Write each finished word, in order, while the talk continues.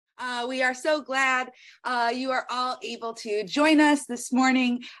We are so glad you are all able to join us this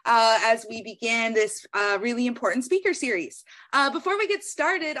morning as we begin this really important speaker series. Before we get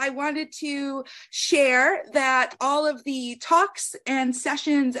started, I wanted to share that all of the talks and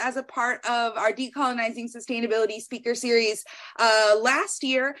sessions as a part of our Decolonizing Sustainability speaker series last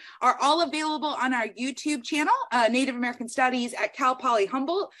year are all available on our YouTube channel, Native American Studies at Cal Poly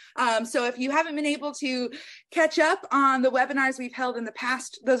Humboldt. So if you haven't been able to catch up on the webinars we've held in the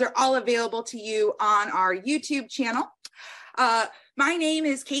past, those are all available to you on our YouTube channel. My name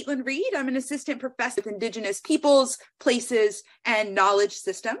is Caitlin Reed. I'm an assistant professor with Indigenous Peoples, Places, and Knowledge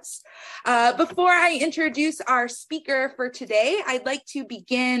Systems. Before I introduce our speaker for today, I'd like to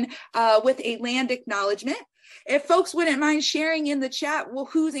begin with a land acknowledgement. If folks wouldn't mind sharing in the chat, well,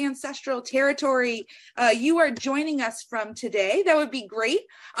 whose ancestral territory you are joining us from today, that would be great.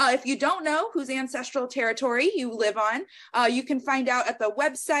 If you don't know whose ancestral territory you live on, you can find out at the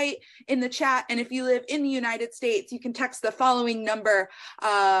website in the chat. And if you live in the United States, you can text the following number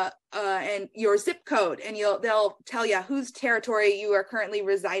and your zip code, and they'll tell you whose territory you are currently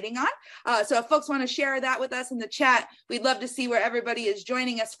residing on. So if folks want to share that with us in the chat, we'd love to see where everybody is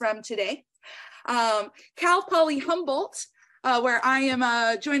joining us from today. Cal Poly Humboldt, where I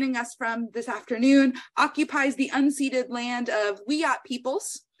am joining us from this afternoon, occupies the unceded land of Wiyot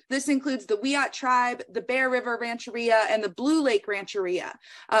peoples. This includes the Wiyot tribe, the Bear River Rancheria, and the Blue Lake Rancheria.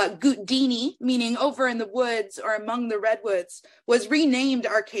 Gutdini, meaning over in the woods or among the redwoods, was renamed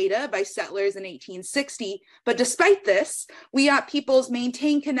Arcata by settlers in 1860. But despite this, Wiyot peoples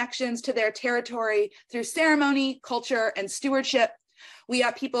maintain connections to their territory through ceremony, culture, and stewardship.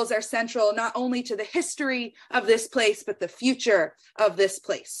 Wiyot peoples are central not only to the history of this place, but the future of this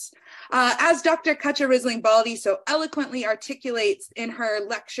place. As Dr. Cutcha Risling-Baldy so eloquently articulates in her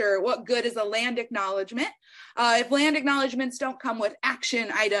lecture, What Good is a Land Acknowledgement? If land acknowledgements don't come with action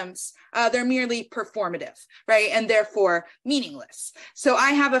items, they're merely performative, right? And therefore meaningless. So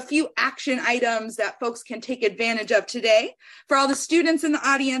I have a few action items that folks can take advantage of today. For all the students in the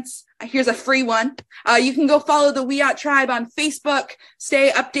audience, here's a free one. You can go follow the Wiyot tribe on Facebook,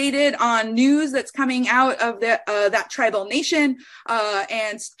 stay updated on news that's coming out of that tribal nation,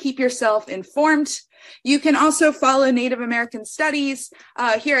 and keep yourself informed. You can also follow Native American Studies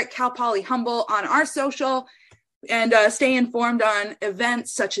here at Cal Poly Humboldt on our social, and stay informed on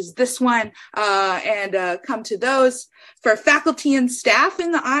events such as this one, and come to those. For faculty and staff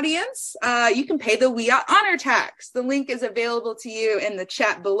in the audience, you can pay the Wiyot honor tax. The link is available to you in the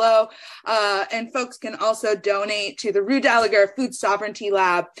chat below. And folks can also donate to the Rue Gallagher Food Sovereignty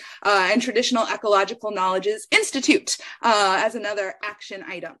Lab and Traditional Ecological Knowledges Institute as another action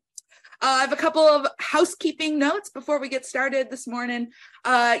item. I have a couple of housekeeping notes before we get started this morning.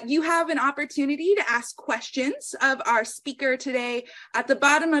 You have an opportunity to ask questions of our speaker today. At the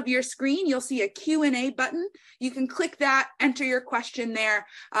bottom of your screen, you'll see a Q&A button. You can click that, enter your question there.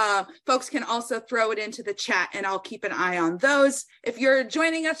 Folks can also throw it into the chat, and I'll keep an eye on those. If you're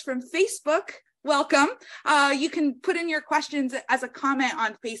joining us from Facebook, welcome. You can put in your questions as a comment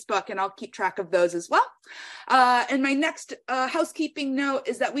on Facebook, and I'll keep track of those as well. And my next housekeeping note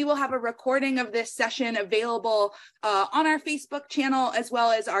is that we will have a recording of this session available on our Facebook channel as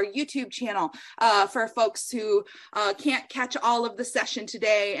well as our YouTube channel for folks who can't catch all of the session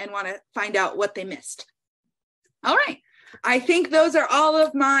today and want to find out what they missed. All right. I think those are all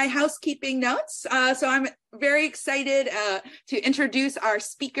of my housekeeping notes. So I'm very excited to introduce our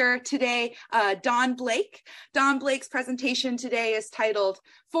speaker today, Don Blake. Don Blake's presentation today is titled,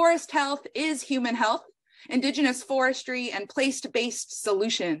 Forest Health is Human Health, Indigenous Forestry and Place-Based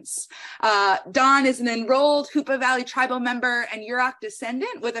Solutions. Don is an enrolled Hoopa Valley Tribal member and Yurok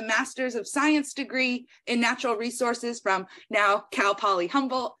descendant with a Master's of Science degree in Natural Resources from now Cal Poly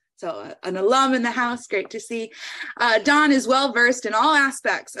Humboldt. So an alum in the house, great to see. Dawn is well-versed in all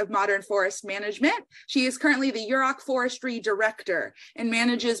aspects of modern forest management. She is currently the Yurok Forestry Director and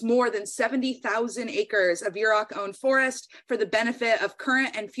manages more than 70,000 acres of Yurok-owned forest for the benefit of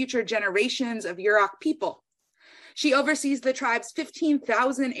current and future generations of Yurok people. She oversees the tribe's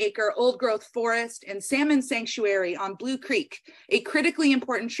 15,000-acre old-growth forest and salmon sanctuary on Blue Creek, a critically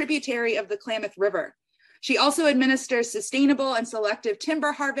important tributary of the Klamath River. She also administers sustainable and selective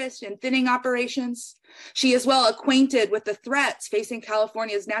timber harvest and thinning operations. She is well acquainted with the threats facing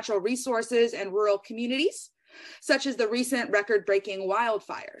California's natural resources and rural communities, such as the recent record-breaking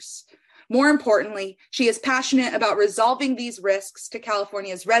wildfires. More importantly, she is passionate about resolving these risks to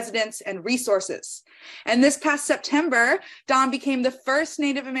California's residents and resources. And this past September, Dawn became the first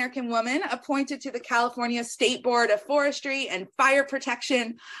Native American woman appointed to the California State Board of Forestry and Fire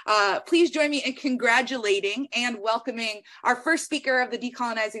Protection. Please join me in congratulating and welcoming our first speaker of the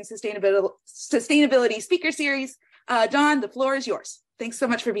Decolonizing Sustainability Speaker Series. Dawn, the floor is yours. Thanks so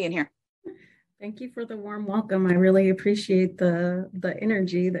much for being here. Thank you for the warm welcome. I really appreciate the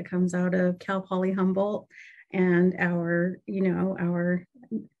energy that comes out of Cal Poly Humboldt and our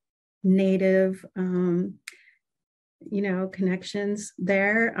native, connections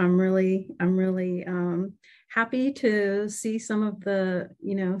there. I'm really happy to see some of the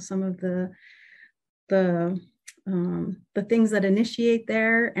things that initiate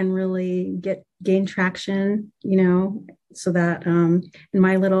there and really gain traction, so that in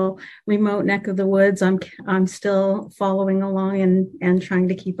my little remote neck of the woods, I'm still following along and trying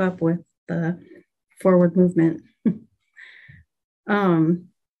to keep up with the forward movement. I'm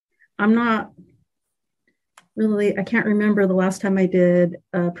not really, I can't remember the last time I did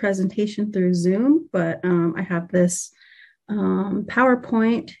a presentation through Zoom, but I have this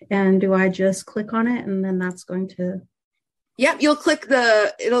PowerPoint, and do I just click on it and then that's going to? Yep, you'll click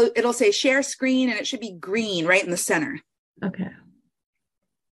it'll say share screen, and it should be green right in the center. Okay.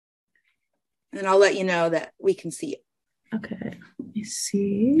 And I'll let you know that we can see it. Okay, let me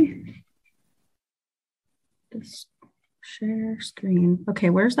see. Just share screen. Okay,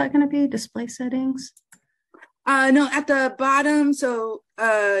 where's that going to be? Display settings? No, at the bottom. So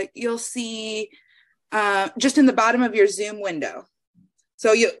you'll see just in the bottom of your Zoom window.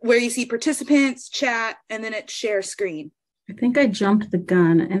 So where you see participants, chat, and then it's share screen. I think I jumped the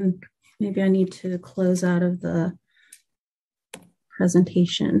gun, and maybe I need to close out of the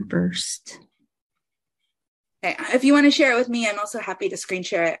presentation first. Okay. If you want to share it with me, I'm also happy to screen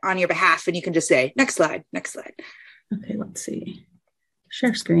share it on your behalf, and you can just say, next slide, next slide. Okay, let's see.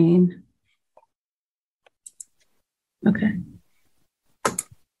 Share screen. Okay.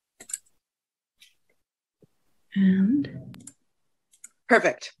 And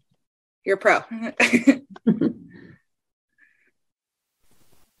perfect. You're a pro.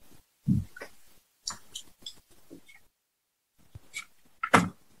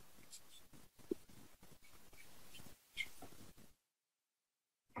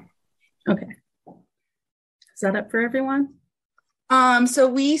 Okay. Is that up for everyone? So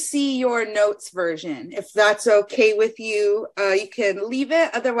we see your notes version. If that's okay with you, you can leave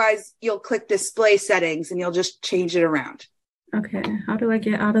it. Otherwise, you'll click display settings and you'll just change it around. Okay. How do I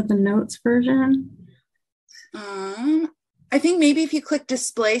get out of the notes version? I think maybe if you click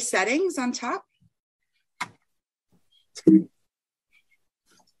display settings on top.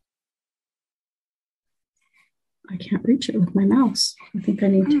 I can't reach it with my mouse. I think I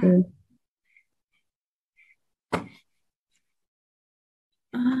need to.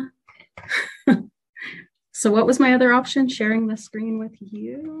 So what was my other option? Sharing the screen with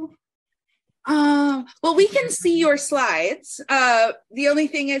you? Well, we can see your slides. The only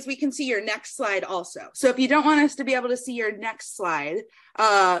thing is we can see your next slide also. So if you don't want us to be able to see your next slide,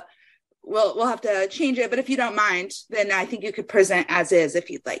 we'll have to change it. But if you don't mind, then I think you could present as is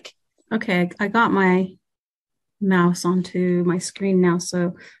if you'd like. Okay, I got my mouse onto my screen now.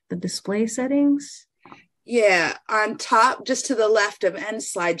 So the display settings. Yeah, on top, just to the left of end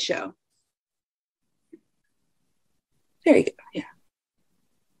slideshow. There you go. Yeah.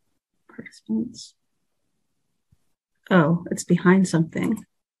 Participants. Oh, it's behind something.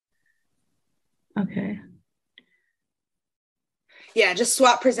 Okay. Yeah, just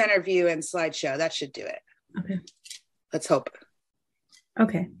swap presenter view and slideshow. That should do it. Okay. Let's hope.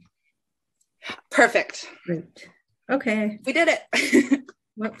 Okay. Perfect. Great. Okay. We did it.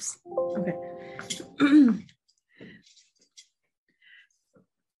 Whoops. Okay.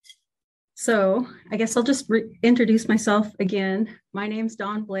 So I guess I'll just introduce myself again. My name's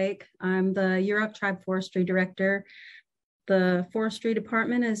Dawn Blake. I'm the Yurok Tribe Forestry Director. The Forestry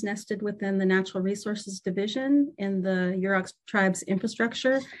Department is nested within the Natural Resources Division in the Yurok Tribe's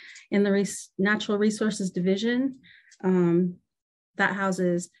infrastructure. In the Natural Resources Division, that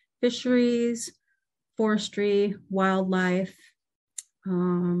houses fisheries, forestry, wildlife,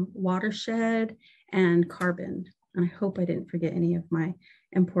 watershed, and carbon. And I hope I didn't forget any of my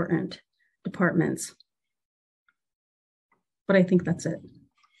important departments, but I think that's it.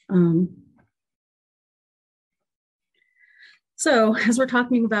 So as we're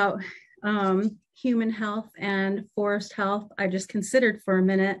talking about human health and forest health, I just considered for a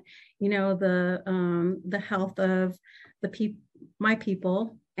minute, the health of my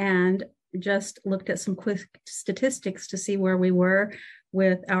people, and just looked at some quick statistics to see where we were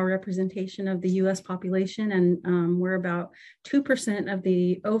with our representation of the US population. And we're about 2% of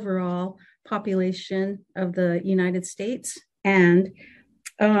the overall population of the United States. And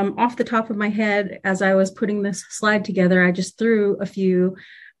off the top of my head, as I was putting this slide together, I just threw a few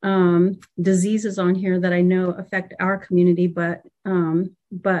diseases on here that I know affect our community, but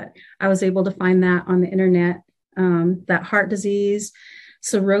I was able to find that on the internet, that heart disease,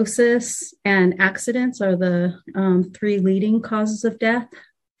 cirrhosis, and accidents are the 3 leading causes of death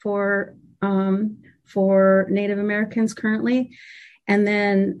for Native Americans currently.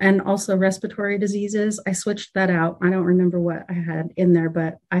 And also respiratory diseases. I switched that out. I don't remember what I had in there,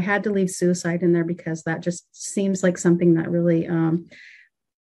 but I had to leave suicide in there because that just seems like something that really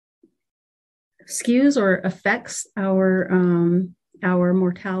skews or affects our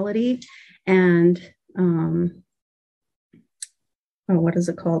mortality and what is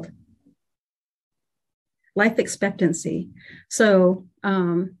it called? Life expectancy. So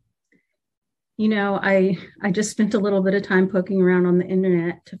I just spent a little bit of time poking around on the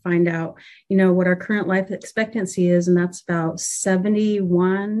internet to find out, what our current life expectancy is, and that's about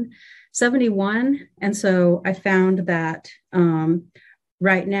 71. And so I found that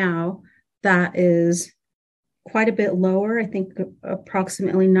right now that is quite a bit lower. I think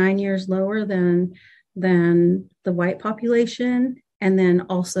approximately 9 years lower than the white population, and then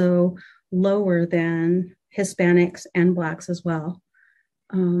also lower than Hispanics and Blacks as well.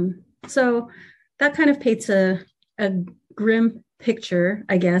 So that kind of paints a grim picture,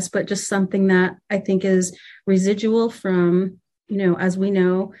 I guess, but just something that I think is residual from, as we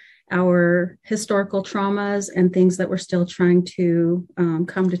know, our historical traumas and things that we're still trying to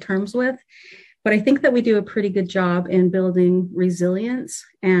come to terms with. But I think that we do a pretty good job in building resilience,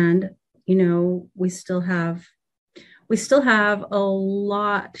 and, we still have a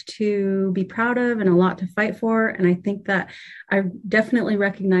lot to be proud of and a lot to fight for. And I think that I definitely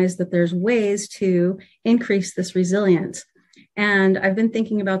recognize that there's ways to increase this resilience. And I've been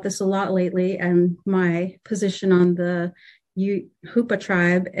thinking about this a lot lately, and my position on the Hoopa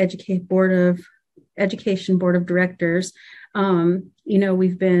Tribe Education Board of Directors,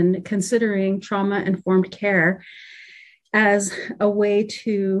 we've been considering trauma-informed care as a way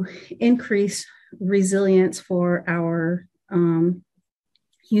to increase resilience for our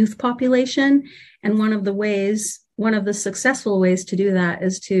youth population. And one of the successful ways to do that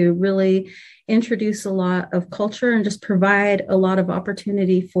is to really introduce a lot of culture and just provide a lot of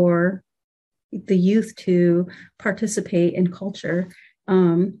opportunity for the youth to participate in culture.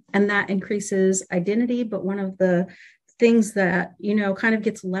 And that increases identity. But one of the things that, kind of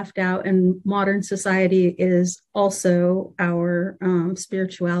gets left out in modern society is also our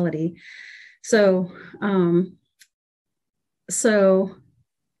spirituality. So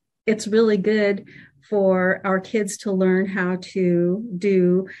it's really good for our kids to learn how to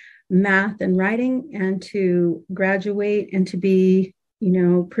do math and writing and to graduate and to be,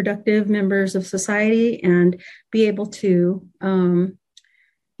 productive members of society and be able to,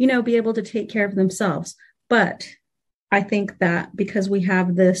 take care of themselves. But I think that because we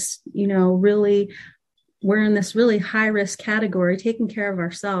have this, we're in this really high risk category, taking care of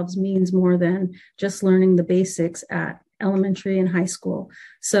ourselves means more than just learning the basics at elementary and high school.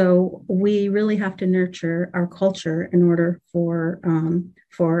 So we really have to nurture our culture in order for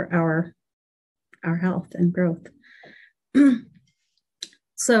our health and growth.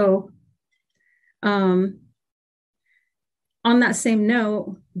 So on that same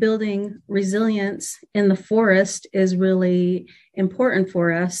note, building resilience in the forest is really important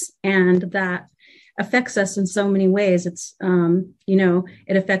for us, and that affects us in so many ways. It's,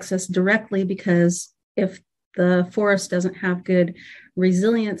 it affects us directly because if the forest doesn't have good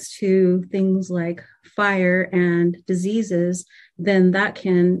resilience to things like fire and diseases, then that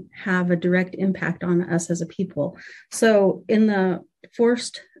can have a direct impact on us as a people. So in the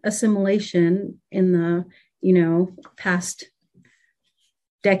forced assimilation in the, past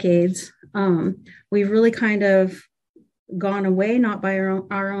decades, we've really kind of gone away, not by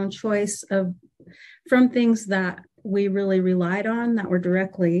our own choice, from things that we really relied on that were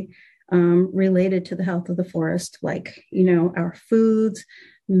directly related to the health of the forest, like, our foods,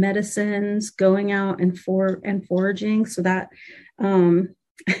 medicines, going out and foraging. So that when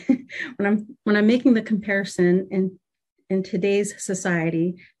I'm making the comparison in today's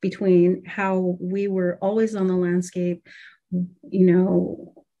society between how we were always on the landscape,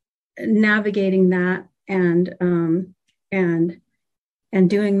 navigating that and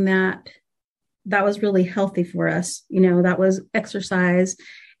doing that was really healthy for us. That was exercise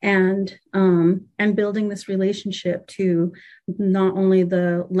and building this relationship to not only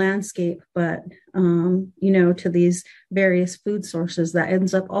the landscape, but to these various food sources that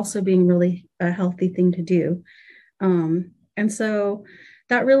ends up also being really a healthy thing to do. And so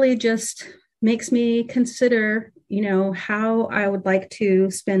that really just makes me consider, how I would like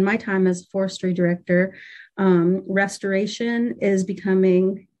to spend my time as a forestry director. Restoration is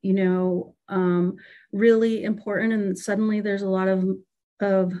becoming, really important, and suddenly there's a lot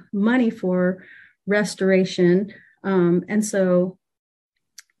of money for restoration. And so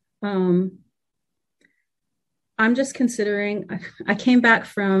I'm just considering, I came back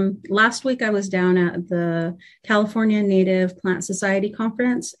from last week. I was down at the California Native Plant Society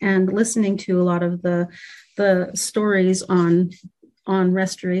conference and listening to a lot of the stories on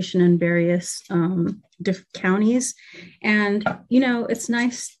restoration in various different counties. And, it's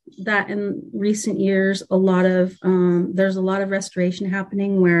nice that in recent years, there's a lot of restoration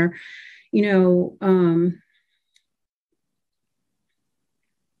happening where,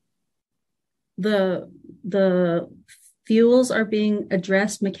 the fuels are being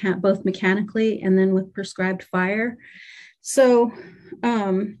addressed both mechanically and then with prescribed fire. So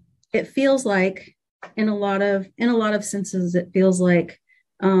it feels like in a lot of senses, it feels like,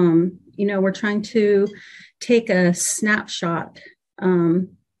 we're trying to take a snapshot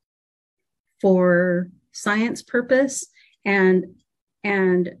for science purpose and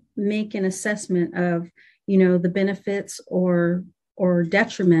make an assessment of, the benefits or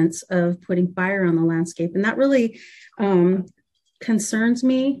detriments of putting fire on the landscape. And that really concerns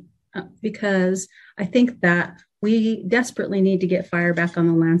me because I think that we desperately need to get fire back on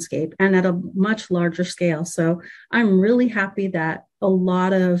the landscape and at a much larger scale. So I'm really happy that a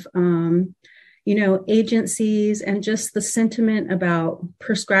lot of, agencies and just the sentiment about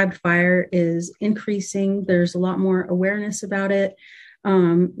prescribed fire is increasing. There's a lot more awareness about it.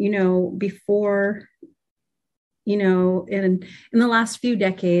 Before, in the last few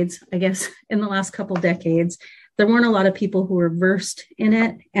decades, I guess in the last couple decades, there weren't a lot of people who were versed in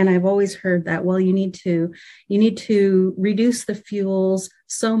it. And I've always heard that, well, you need to reduce the fuels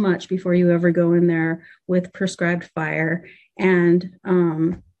so much before you ever go in there with prescribed fire. And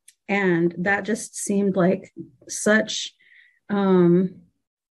that just seemed like such,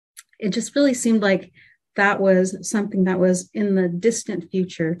 it just really seemed like that was something that was in the distant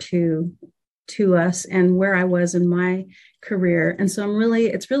future to us and where I was in my career. And so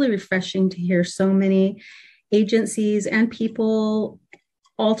it's really refreshing to hear so many agencies and people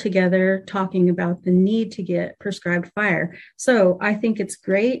all together talking about the need to get prescribed fire. So I think it's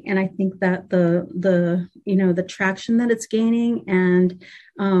great. And I think that the traction that it's gaining and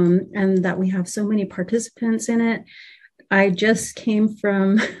that we have so many participants in it. I just came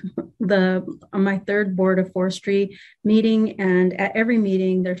from my third board of forestry meeting, and at every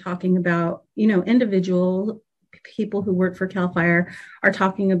meeting they're talking about, individual people who work for CAL FIRE are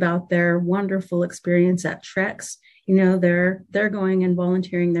talking about their wonderful experience at Trex. They're going and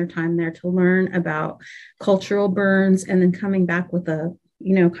volunteering their time there to learn about cultural burns, and then coming back with a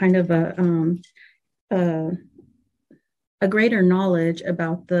greater knowledge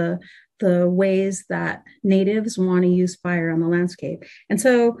about the ways that natives want to use fire on the landscape. And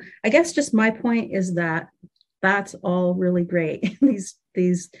so I guess just my point is that that's all really great.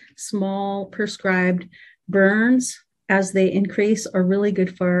 These small prescribed burns, as they increase, are really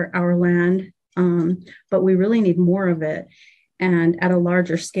good for our land, but we really need more of it and at a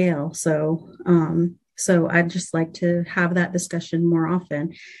larger scale. So I'd just like to have that discussion more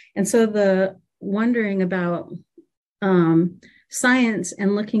often. And so the wondering about science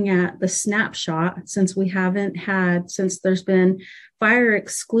and looking at the snapshot, since there's been fire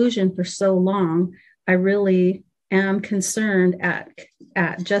exclusion for so long, I really am concerned at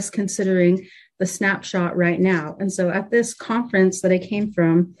just considering the snapshot right now. And so at this conference that I came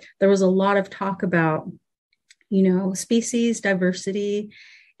from, there was a lot of talk about, species diversity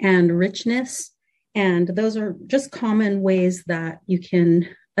and richness. And those are just common ways that you can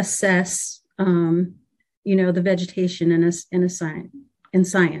assess the vegetation in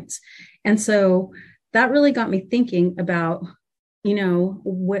science. And so that really got me thinking about,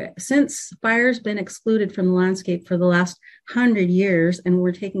 since fire's been excluded from the landscape for the last 100 years, and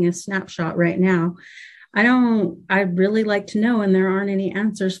we're taking a snapshot right now, I'd really like to know, and there aren't any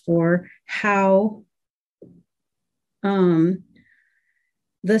answers for how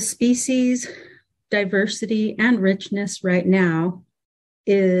the species diversity and richness right now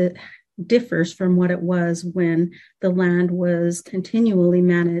differs from what it was when the land was continually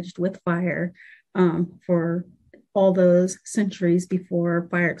managed with fire for all those centuries before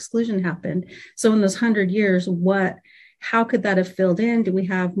fire exclusion happened. So in those 100 years, how could that have filled in? Do we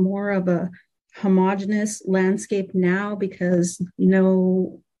have more of a homogeneous landscape now because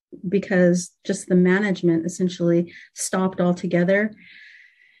just the management essentially stopped altogether?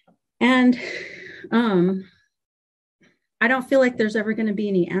 And I don't feel like there's ever going to be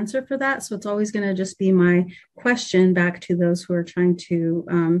any answer for that. So it's always going to just be my question back to those who are trying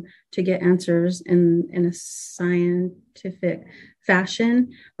to get answers in a scientific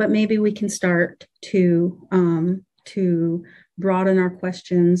fashion. But maybe we can start to broaden our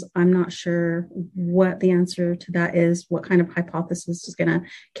questions. I'm not sure what the answer to that is, what kind of hypothesis is going to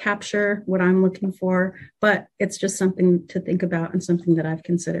capture what I'm looking for, but it's just something to think about and something that I've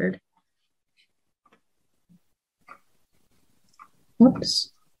considered.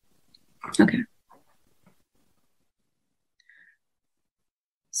 Whoops. Okay.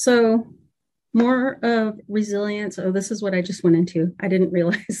 So more of resilience. Oh, this is what I just went into. I didn't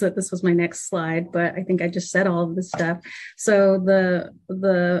realize that this was my next slide, but I think I just said all of this stuff. So the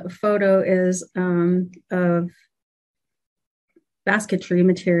photo is of basketry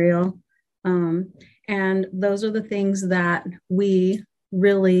material. And those are the things that we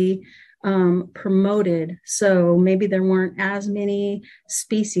really promoted. So maybe there weren't as many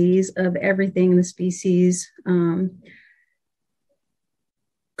species of everything. The species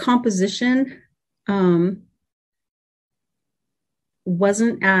composition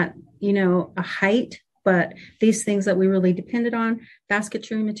wasn't at, a height, but these things that we really depended on,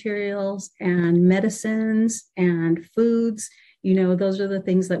 basketry materials and medicines and foods, those are the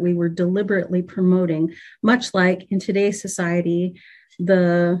things that we were deliberately promoting, much like in today's society,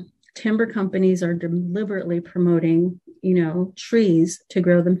 the timber companies are deliberately promoting, trees to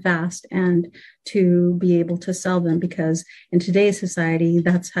grow them fast and to be able to sell them, because in today's society,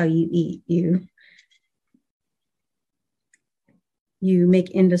 that's how you eat. You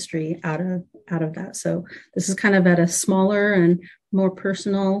make industry out of that. So this is kind of at a smaller and more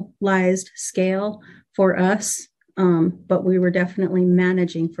personalized scale for us, but we were definitely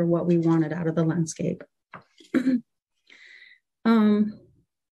managing for what we wanted out of the landscape.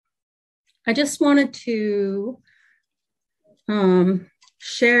 I just wanted to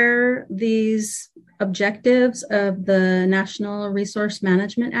share these objectives of the National Resource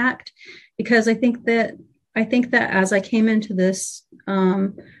Management Act, because I think that as I came into this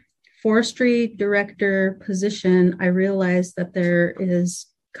forestry director position, I realized that there is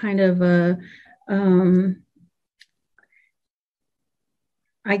kind of a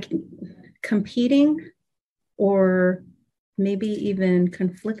competing or maybe even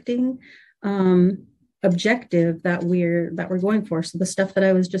conflicting objective that we're going for. So the stuff that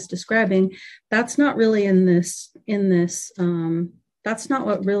I was just describing, that's not really in this that's not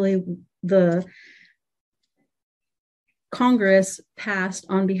what really the Congress passed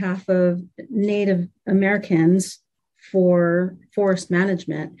on behalf of Native Americans for forest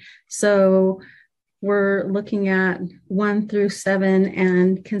management. So we're looking at 1 through 7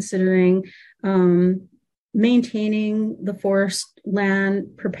 and considering maintaining the forest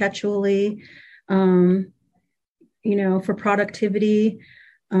land perpetually, for productivity,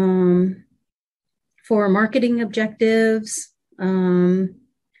 for marketing objectives,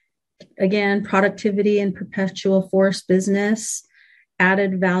 again, productivity and perpetual forest business,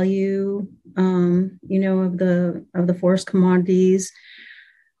 added value, of the forest commodities.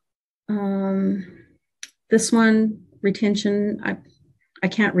 This one, retention, I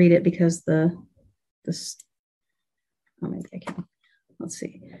can't read it because maybe I can. Let's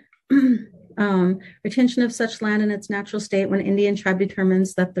see. Retention of such land in its natural state when Indian tribe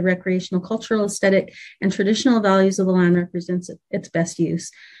determines that the recreational, cultural, aesthetic, and traditional values of the land represents its best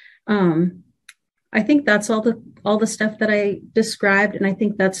use. I think that's all the stuff that I described, and I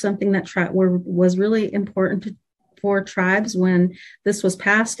think that's something that was really important for tribes when this was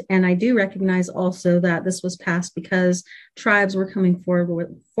passed. And I do recognize also that this was passed because tribes were coming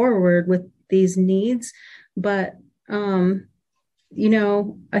forward with these needs. But I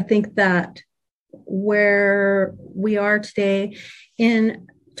think that where we are today in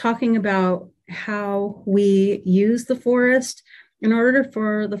talking about how we use the forest, in order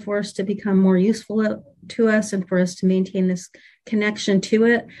for the forest to become more useful to us and for us to maintain this connection to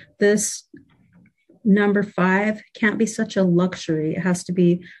it, this number 5 can't be such a luxury. It has to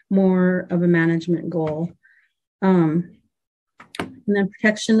be more of a management goal. And then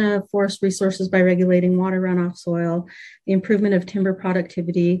protection of forest resources by regulating water runoff, soil, the improvement of timber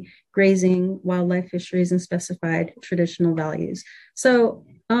productivity, grazing, wildlife, fisheries, and specified traditional values. So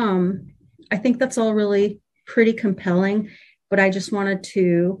I think that's all really pretty compelling, but I just wanted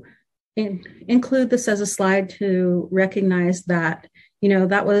to include this as a slide to recognize that,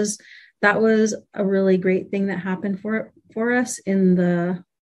 that was that was a really great thing that happened for us in the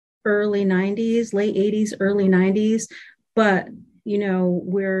early 90s, late 80s, early 90s. But,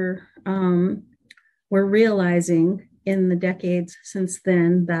 we're realizing in the decades since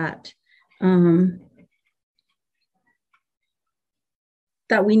then that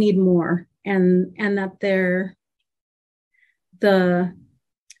that we need more, and that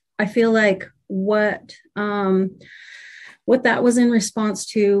I feel like what that was in response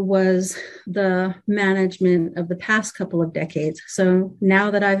to was the management of the past couple of decades. So now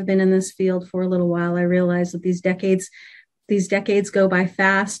that I've been in this field for a little while, I realize that these decades go by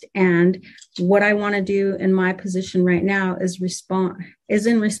fast. And what I want to do in my position right now is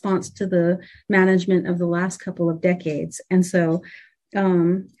in response to the management of the last couple of decades. And so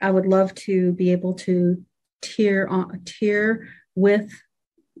I would love to be able to tier with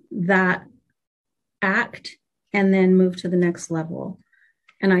that act and then move to the next level.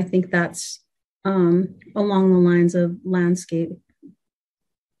 And I think that's along the lines of landscape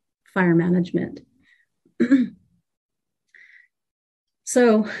fire management.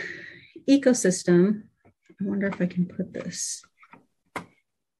 So ecosystem, I wonder if I can put this.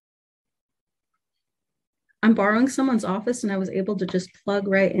 I'm borrowing someone's office and I was able to just plug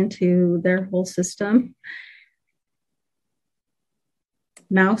right into their whole system,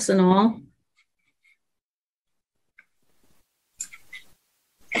 mouse and all.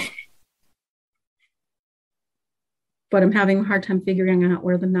 But I'm having a hard time figuring out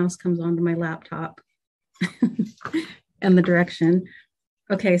where the mouse comes onto my laptop and the direction.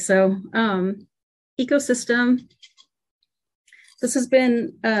 Okay, so ecosystem. This has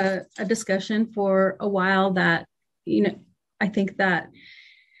been a discussion for a while that, I think that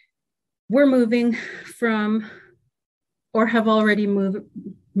we're moving from, or have already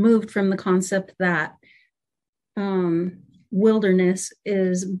moved from the concept that wilderness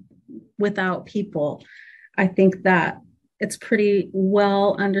is without people. I think that it's pretty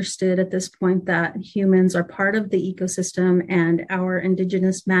well understood at this point that humans are part of the ecosystem, and our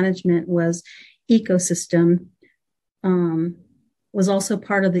indigenous management was also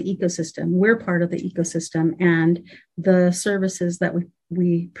part of the ecosystem. We're part of the ecosystem, and the services that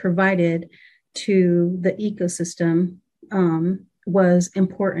we provided to the ecosystem was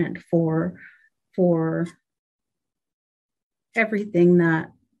important for everything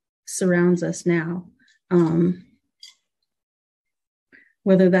that surrounds us now.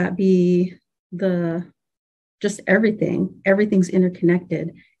 Whether that be just everything's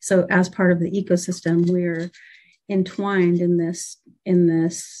interconnected. So as part of the ecosystem, we're entwined in this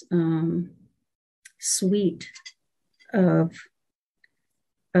suite of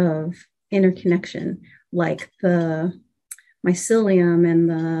interconnection, like the mycelium and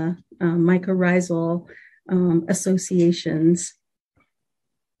the mycorrhizal associations.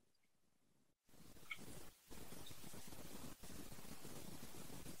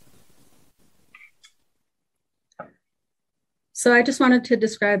 So I just wanted to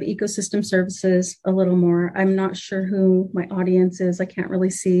describe ecosystem services a little more. I'm not sure who my audience is. I can't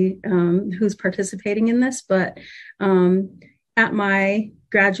really see who's participating in this, but at my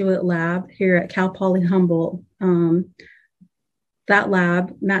graduate lab here at Cal Poly Humboldt, that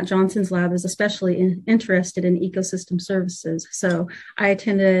lab, Matt Johnson's lab, is especially interested in ecosystem services. So I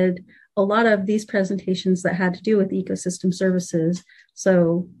attended a lot of these presentations that had to do with ecosystem services.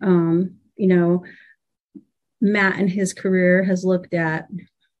 So, Matt in his career has looked at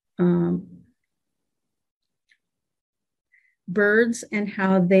birds and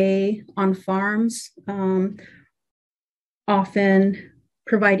how they on farms often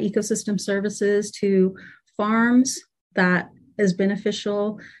provide ecosystem services to farms that is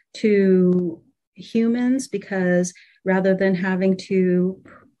beneficial to humans, because rather than having to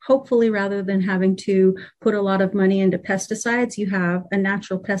put a lot of money into pesticides, you have a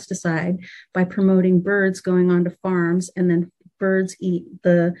natural pesticide by promoting birds going onto farms, and then birds eat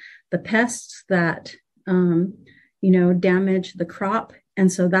the pests that damage the crop,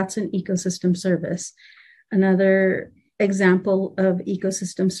 and so that's an ecosystem service. Another example of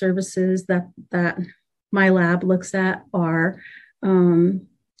ecosystem services that my lab looks at are barn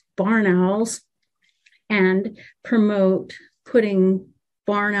owls, and promote putting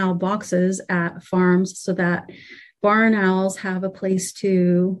barn owl boxes at farms so that barn owls have a place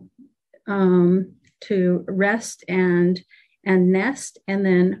to rest and nest, and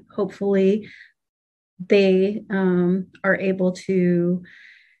then hopefully they are able to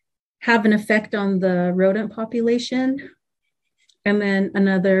have an effect on the rodent population. And then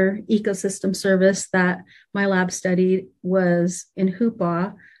another ecosystem service that my lab studied was in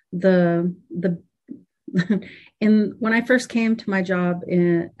Hoopa, the when I first came to my job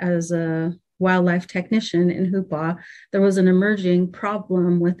as a wildlife technician in Hoopa, there was an emerging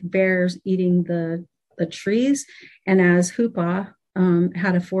problem with bears eating the trees. And as Hoopa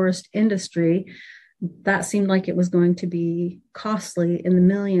had a forest industry, that seemed like it was going to be costly in the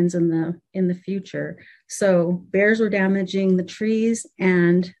millions in the future. So bears were damaging the trees,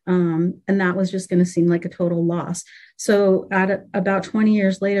 and that was just going to seem like a total loss. So about 20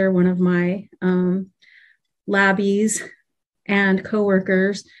 years later, one of my labbies and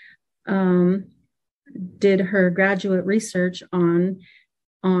coworkers did her graduate research on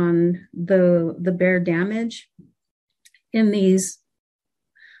the bear damage in these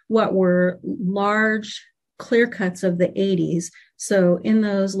what were large clear cuts of the 80s. So in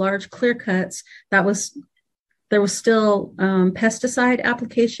those large clear cuts, there was still pesticide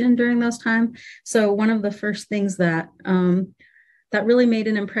application during those times. So one of the first things that really made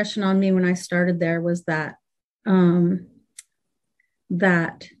an impression on me when I started there was that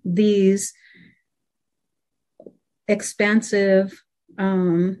these expansive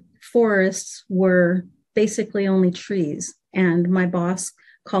forests were basically only trees, and my boss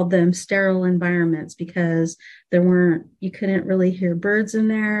called them sterile environments because you couldn't really hear birds in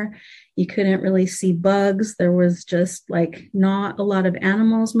there. You couldn't really see bugs. There was just like not a lot of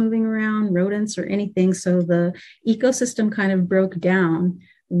animals moving around, rodents or anything. So the ecosystem kind of broke down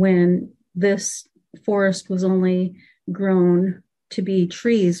when this forest was only grown to be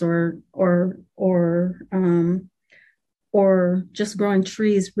trees or just growing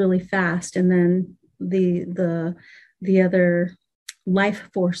trees really fast. And then the other life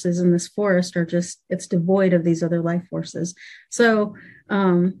forces in this forest it's devoid of these other life forces. So,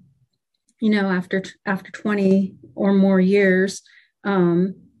 after 20 or more years,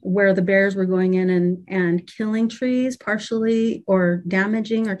 where the bears were going in and killing trees partially or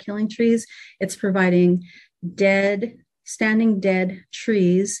damaging or killing trees, it's providing standing dead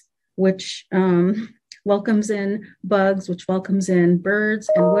trees, which welcomes in bugs, which welcomes in birds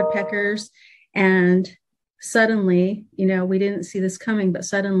and woodpeckers. And suddenly, we didn't see this coming, but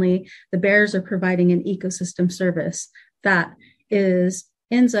suddenly the bears are providing an ecosystem service that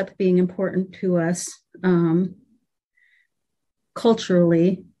ends up being important to us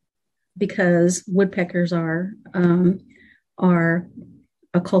culturally, because woodpeckers are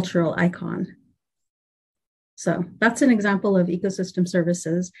a cultural icon. So that's an example of ecosystem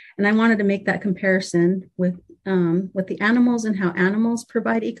services. And I wanted to make that comparison with the animals and how animals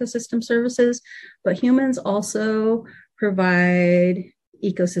provide ecosystem services, but humans also provide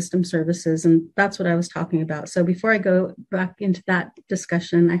ecosystem services. And that's what I was talking about. So before I go back into that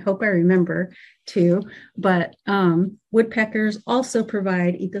discussion, I hope I remember to, but woodpeckers also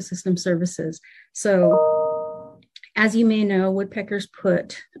provide ecosystem services. So as you may know, woodpeckers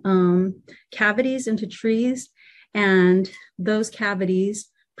put cavities into trees, and those cavities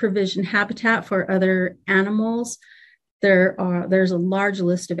provision habitat for other animals. There's a large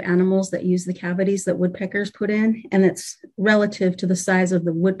list of animals that use the cavities that woodpeckers put in, and it's relative to the size of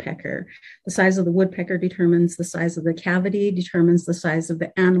the woodpecker. The size of the woodpecker determines the size of the cavity, determines the size of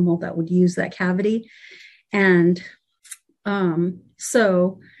the animal that would use that cavity. And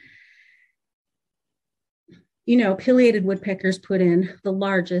pileated woodpeckers put in the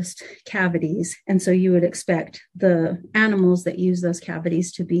largest cavities. And so you would expect the animals that use those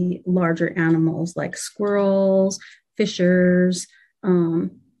cavities to be larger animals like squirrels, fishers,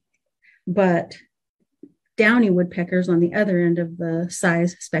 but downy woodpeckers on the other end of the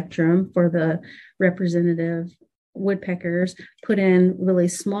size spectrum for the representative woodpeckers put in really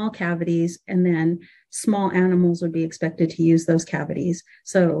small cavities, and then small animals would be expected to use those cavities.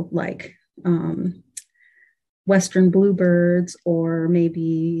 So like Western bluebirds, or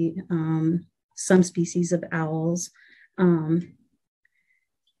maybe some species of owls.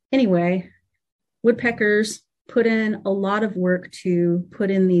 Anyway, woodpeckers put in a lot of work to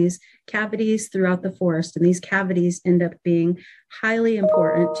put in these cavities throughout the forest, and these cavities end up being highly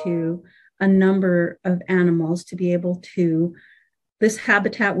important to a number of animals to be able to. This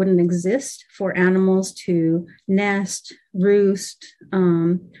habitat wouldn't exist for animals to nest, roost,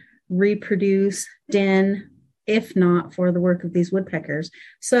 reproduce, den, if not for the work of these woodpeckers.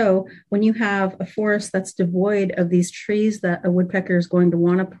 So when you have a forest that's devoid of these trees that a woodpecker is going to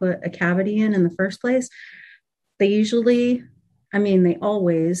want to put a cavity in the first place, they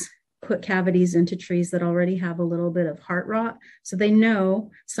always put cavities into trees that already have a little bit of heart rot. So they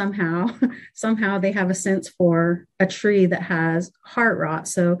know somehow they have a sense for a tree that has heart rot.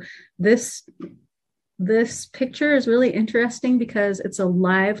 So this picture is really interesting because it's a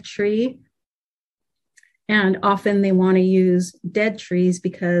live tree. And often they want to use dead trees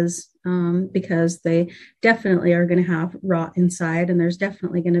because they definitely are going to have rot inside, and there's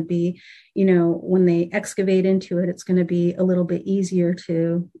definitely going to be, when they excavate into it, it's going to be a little bit easier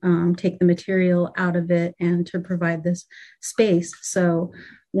to take the material out of it and to provide this space. So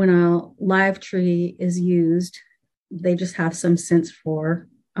when a live tree is used, they just have some sense for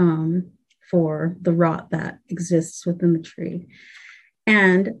the rot that exists within the tree.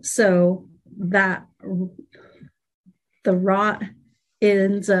 And so that the rot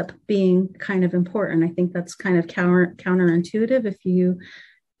ends up being kind of important. I think that's kind of counterintuitive if you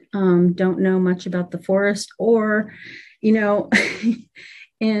don't know much about the forest, or,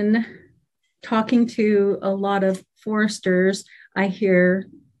 in talking to a lot of foresters, I hear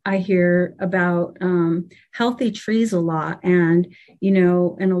about healthy trees a lot. And,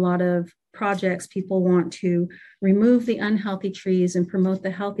 in a lot of projects, people want to remove the unhealthy trees and promote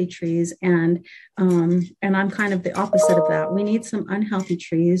the healthy trees. And I'm kind of the opposite of that. We need some unhealthy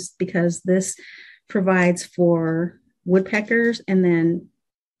trees because this provides for woodpeckers and then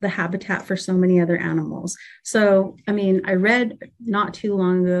the habitat for so many other animals. So, I read not too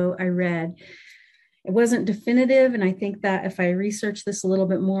long ago, it wasn't definitive, and I think that if I research this a little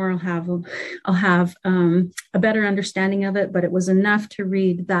bit more, I'll have a better understanding of it. But it was enough to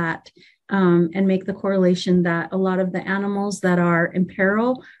read that and make the correlation that a lot of the animals that are in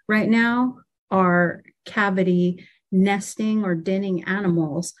peril right now are cavity nesting or denning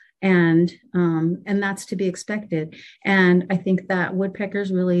animals, and that's to be expected. And I think that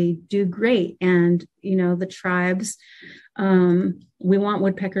woodpeckers really do great. And the tribes, we want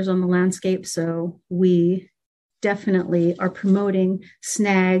woodpeckers on the landscape, so we definitely are promoting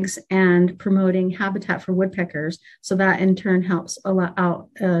snags and promoting habitat for woodpeckers. So that in turn helps out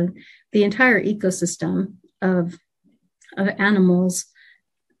the entire ecosystem of animals.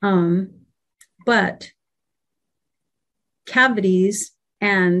 But cavities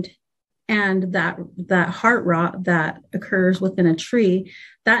and that heart rot that occurs within a tree,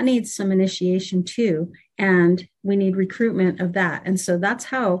 that needs some initiation too. And we need recruitment of that. And so that's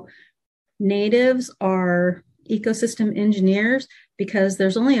how natives are ecosystem engineers, because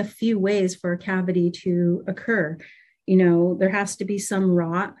there's only a few ways for a cavity to occur. There has to be some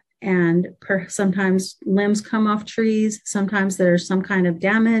rot, and sometimes limbs come off trees. Sometimes there's some kind of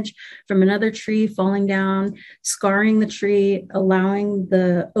damage from another tree falling down, scarring the tree, allowing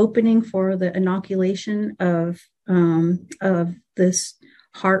the opening for the inoculation of this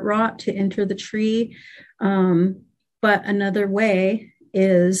heart rot to enter the tree. But another way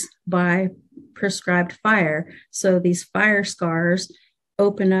is by prescribed fire. So these fire scars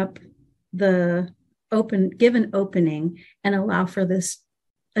give an opening and allow for this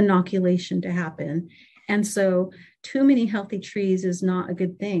inoculation to happen. And so too many healthy trees is not a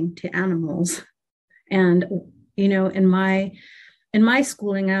good thing to animals. And, in my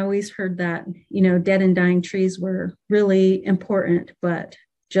schooling, I always heard that, dead and dying trees were really important, but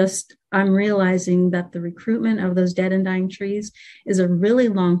I'm realizing that the recruitment of those dead and dying trees is a really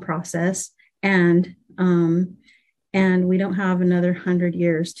long process. And we don't have another 100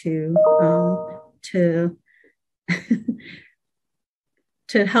 years to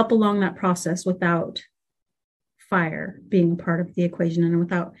to help along that process without fire being a part of the equation and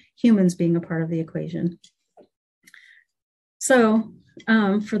without humans being a part of the equation. So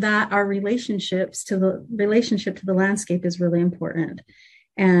for that, our relationship to the landscape is really important.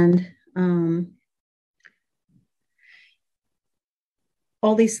 And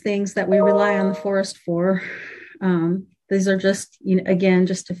all these things that we rely on the forest for, these are just, again,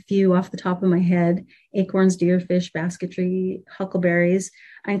 just a few off the top of my head: acorns, deerfish, basketry, huckleberries.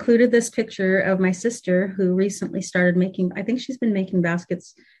 I included this picture of my sister, who recently started making, I think she's been making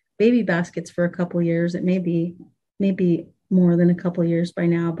baby baskets for a couple years. It may be more than a couple years by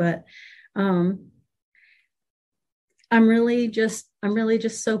now, but I'm really just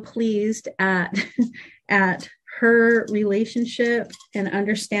so pleased at her relationship and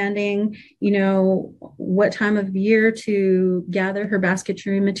understanding, what time of year to gather her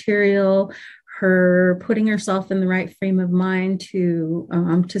basketry material, her putting herself in the right frame of mind to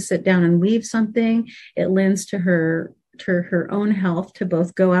sit down and weave something. It lends to her own health to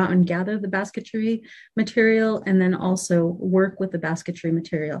both go out and gather the basketry material and then also work with the basketry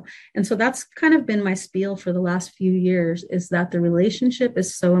material. And so that's kind of been my spiel for the last few years, is that the relationship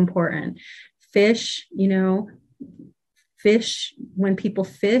is so important. Fish, when people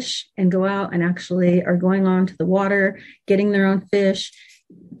fish and go out and actually are going on to the water, getting their own fish,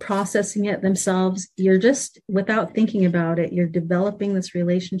 processing it themselves, you're just, without thinking about it, you're developing this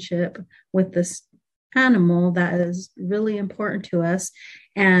relationship with this animal that is really important to us.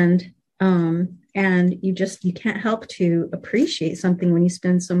 And And you can't help to appreciate something when you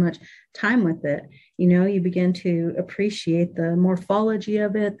spend so much time with it. You begin to appreciate the morphology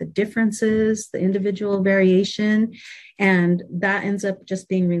of it, the differences, the individual variation, and that ends up just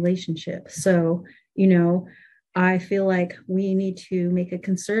being relationship. So, I feel like we need to make a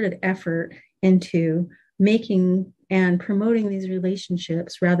concerted effort into making and promoting these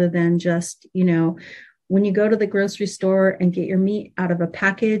relationships rather than just, when you go to the grocery store and get your meat out of a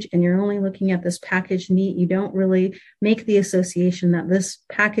package and you're only looking at this packaged meat, you don't really make the association that this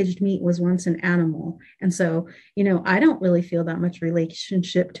packaged meat was once an animal. And so, I don't really feel that much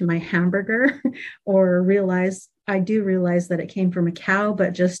relationship to my hamburger or I do realize that it came from a cow,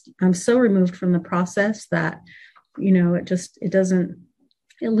 but just I'm so removed from the process that, it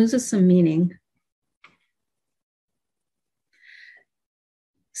loses some meaning.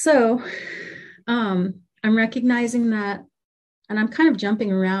 So, I'm recognizing that, and I'm kind of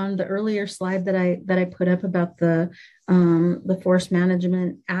jumping around the earlier slide that I put up about the Forest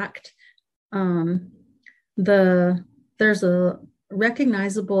Management Act. There's a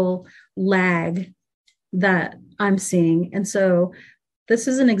recognizable lag that I'm seeing, and so this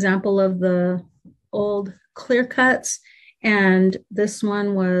is an example of the old clear cuts, and this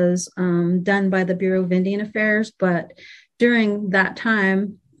one was done by the Bureau of Indian Affairs, but during that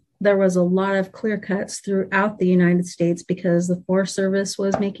time, there was a lot of clear cuts throughout the United States because the Forest Service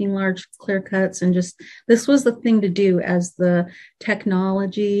was making large clear cuts, and just this was the thing to do as the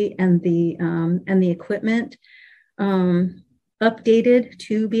technology and the equipment updated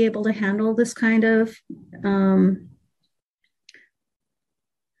to be able to handle this kind of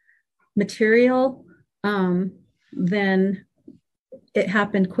material. Then it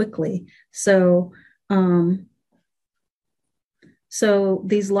happened quickly. So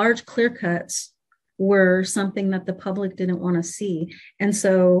these large clear cuts were something that the public didn't want to see. And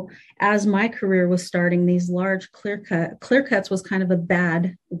so as my career was starting, these large clear cuts was kind of a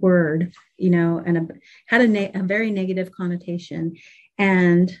bad word, and had a very negative connotation.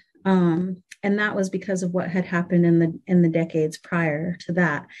 And that was because of what had happened in the decades prior to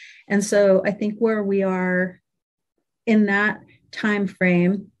that. And so I think where we are in that time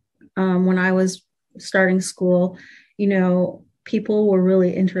frame, when I was starting school, people were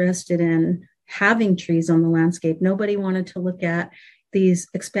really interested in having trees on the landscape. Nobody wanted to look at these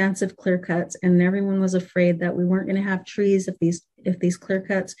expansive clear cuts, and everyone was afraid that we weren't going to have trees if these clear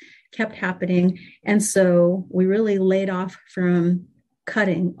cuts kept happening. And so we really laid off from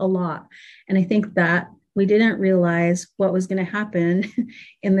cutting a lot. And I think that we didn't realize what was going to happen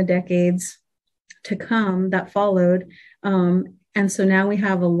in the decades to come that followed. And so now we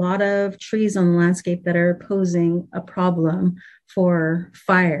have a lot of trees on the landscape that are posing a problem for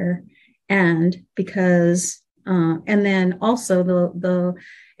fire. And because, and then also the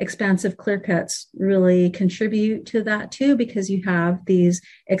expansive clear cuts really contribute to that too, because you have these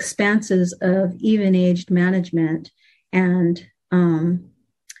expanses of even-aged management, and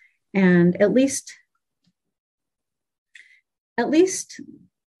at least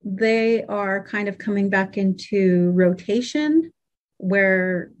they are kind of coming back into rotation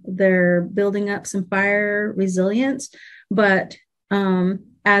where they're building up some fire resilience. But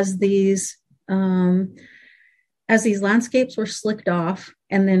as these landscapes were slicked off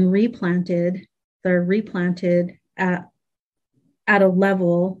and then replanted, they're replanted at a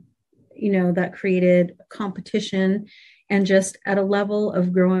level, that created competition, and just at a level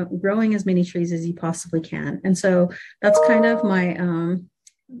of growing as many trees as you possibly can. And so that's kind of my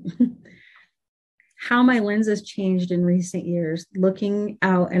how my lens has changed in recent years, looking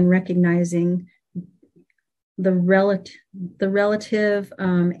out and recognizing the relative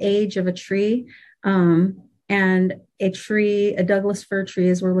age of a tree, and a Douglas fir tree,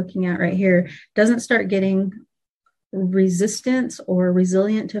 as we're looking at right here, doesn't start getting resistant or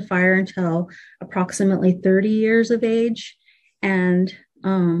resilient to fire until approximately 30 years of age. And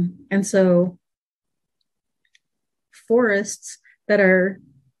so forests that are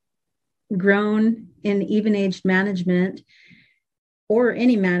grown in even-aged management, or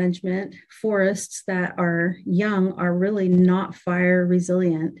any management, forests that are young are really not fire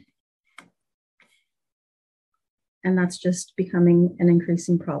resilient. And that's just becoming an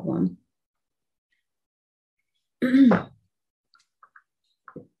increasing problem.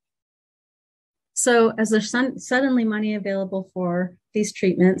 So as there's suddenly money available for these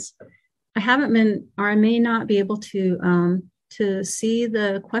treatments, I may not be able to see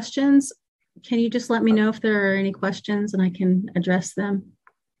the questions. Can you just let me know if there are any questions and I can address them?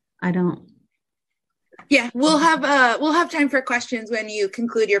 I don't. Yeah, we'll have time for questions when you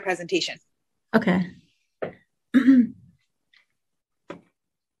conclude your presentation. Okay.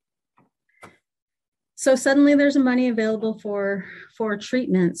 so suddenly there's money available for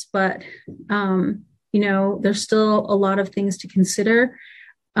treatments, but there's still a lot of things to consider.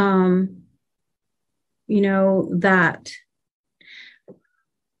 That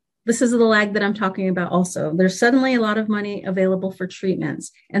this is the lag that I'm talking about also. There's suddenly a lot of money available for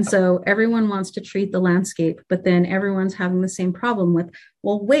treatments. And so everyone wants to treat the landscape, but then everyone's having the same problem with,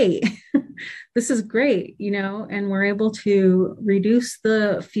 well, wait, this is great, and we're able to reduce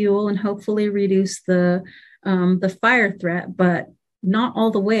the fuel and hopefully reduce the fire threat, but not all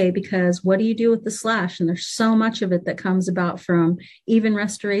the way, because what do you do with the slash? And there's so much of it that comes about from even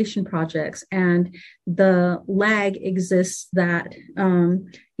restoration projects, and the lag exists that,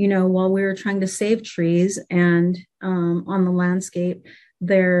 while we were trying to save trees and on the landscape,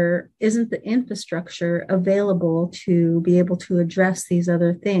 there isn't the infrastructure available to be able to address these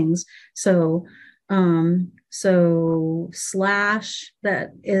other things. So slash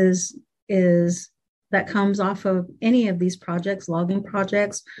that comes off of any of these projects, logging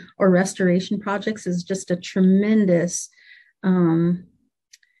projects or restoration projects, is just a tremendous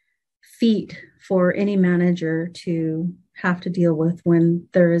feat for any manager to have to deal with when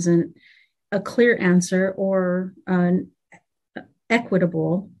there isn't a clear answer or an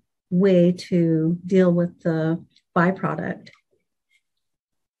equitable way to deal with the byproduct.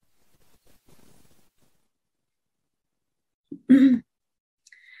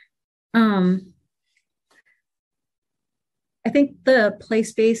 I think the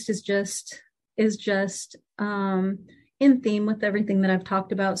place-based is just in theme with everything that I've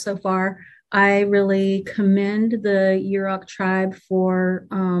talked about so far. I really commend the Yurok tribe for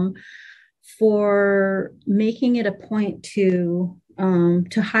making it a point to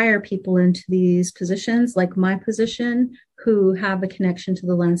hire people into these positions, like my position, who have a connection to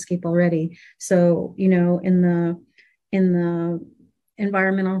the landscape already. So, in the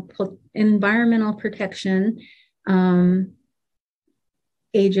environmental protection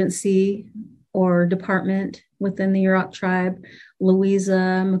agency or department within the Yurok tribe,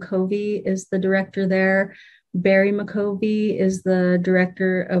 Louisa McCovey is the director there. Barry McCovey is the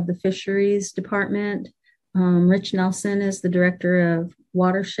director of the fisheries department. Rich Nelson is the director of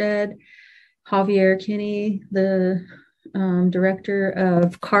watershed. Javier Kinney, the director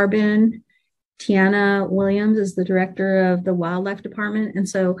of carbon. Tiana Williams is the director of the wildlife department. And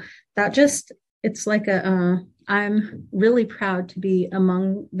so it's like I'm really proud to be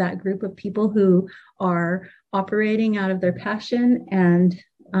among that group of people who are operating out of their passion and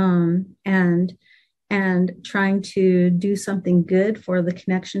trying to do something good for the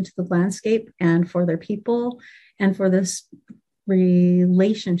connection to the landscape and for their people and for this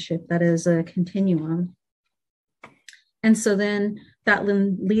relationship that is a continuum. And so then that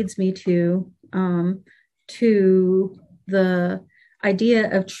leads me to the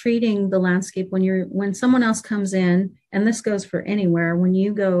idea of treating the landscape when someone else comes in, and this goes for anywhere. When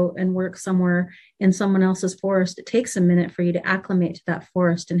you go and work somewhere in someone else's forest, it takes a minute for you to acclimate to that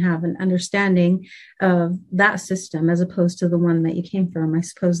forest and have an understanding of that system as opposed to the one that you came from. I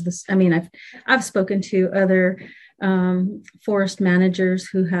suppose I've spoken to other forest managers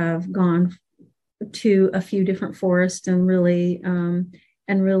who have gone to a few different forests and really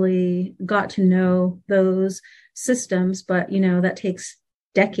got to know those systems, but that takes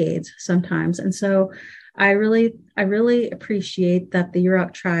decades sometimes. And so I really appreciate that the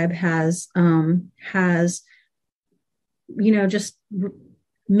Yurok tribe has just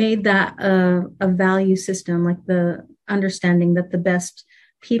made that a value system, like the understanding that the best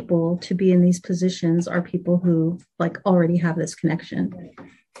people to be in these positions are people who already have this connection.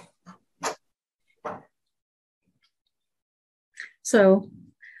 So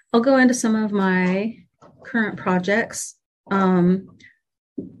I'll go into some of my current projects.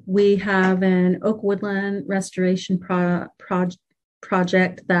 We have an oak woodland restoration project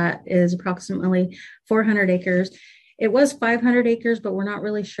that is approximately 400 acres. It was 500 acres, but we're not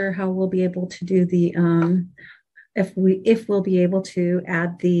really sure how we'll be able to do if we'll be able to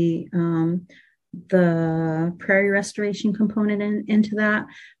add the prairie restoration component into that.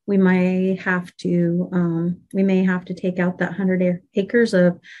 We may have to take out that 100 acres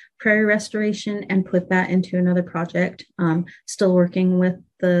of prairie restoration and put that into another project. Still working with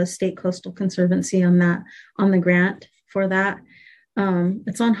the State Coastal Conservancy on the grant for that.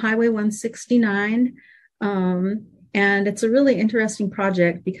 It's on Highway 169. And it's a really interesting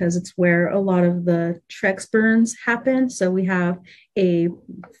project because it's where a lot of the Trex burns happen. So we have a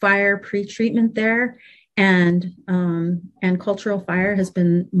fire pre-treatment there, and Cultural Fire has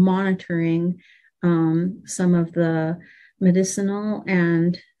been monitoring some of the medicinal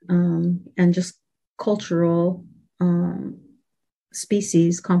and just cultural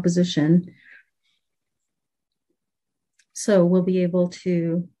species composition. So we'll be able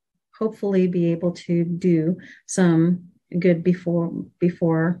to hopefully be able to do some good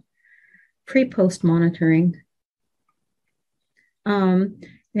before pre-post monitoring.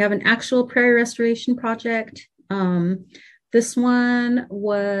 We have an actual prairie restoration project. This one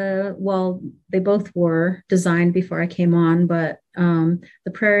was, well, they both were designed before I came on, but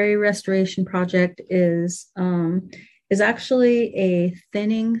the prairie restoration project is actually a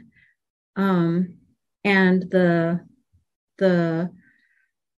thinning, and the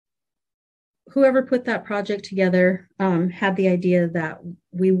whoever put that project together had the idea that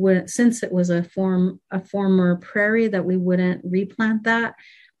we wouldn't, since it was a former prairie, that we wouldn't replant that.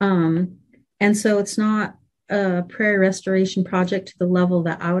 And so it's not a prairie restoration project to the level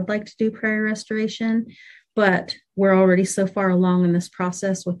that I would like to do prairie restoration, but we're already so far along in this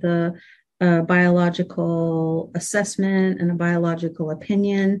process with a biological assessment and a biological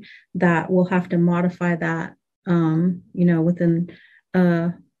opinion that we'll have to modify that, within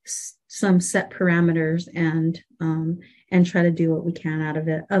some set parameters and try to do what we can out of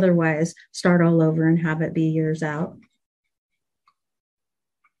it. Otherwise, start all over and have it be years out.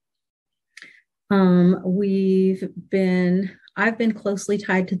 I've been closely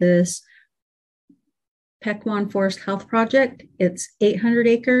tied to this Pequon Forest Health Project. It's 800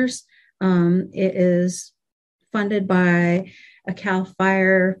 acres. It is funded by a CAL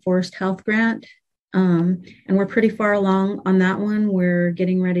FIRE Forest Health grant. And we're pretty far along on that one. We're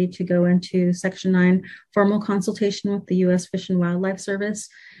getting ready to go into Section 9 formal consultation with the U.S. Fish and Wildlife Service.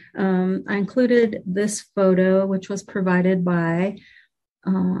 I included this photo, which was provided by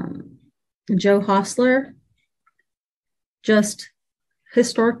Joe Hostler, just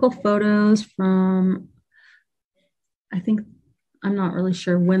historical photos from, I'm not really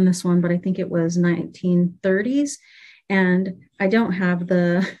sure when this one, but I think it was 1930s. And I don't have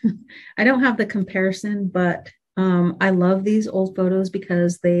the comparison, but I love these old photos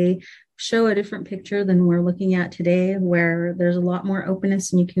because they show a different picture than we're looking at today, where there's a lot more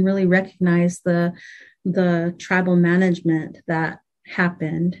openness and you can really recognize the tribal management that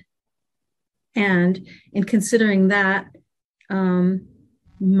happened. And in considering that,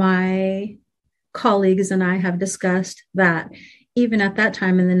 my colleagues and I have discussed that even at that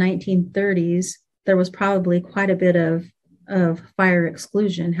time in the 1930s, there was probably quite a bit of fire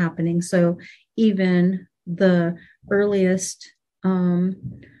exclusion happening. So even the earliest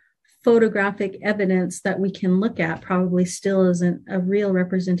photographic evidence that we can look at probably still isn't a real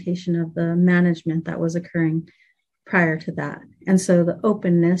representation of the management that was occurring prior to that. And so the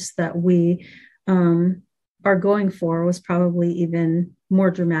openness that we are going for was probably even more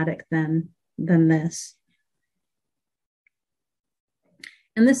dramatic than this.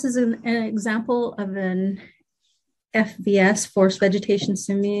 And this is an example of an FVS, forest vegetation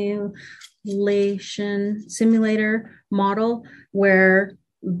simulator model, where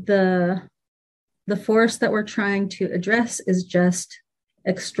the forest that we're trying to address is just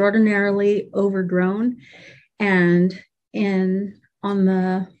extraordinarily overgrown. And on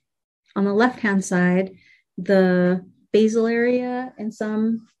the left-hand side, the basal area in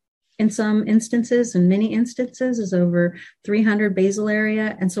some instances, and many instances, is over 300 basal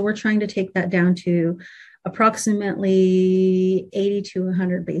area. And so we're trying to take that down to approximately 80 to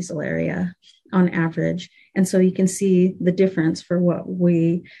 100 basal area on average. And so you can see the difference for what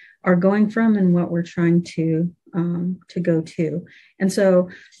we are going from and what we're trying to go to. And so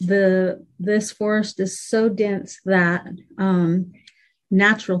this forest is so dense that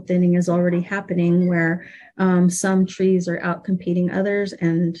natural thinning is already happening, where some trees are out competing others,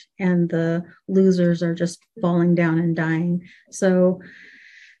 and the losers are just falling down and dying. So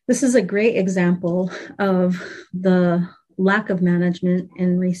this is a great example of the lack of management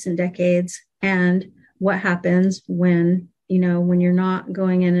in recent decades, and what happens when you're not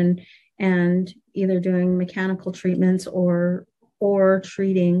going in and either doing mechanical treatments or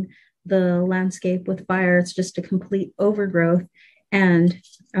treating the landscape with fire. It's just a complete overgrowth, and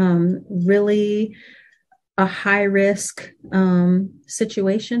really a high risk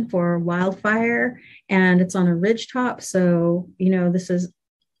situation for wildfire. And it's on a ridge top. So, this is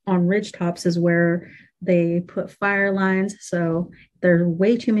on ridge tops is where they put fire lines. So there's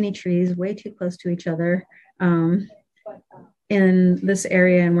way too many trees, way too close to each other in this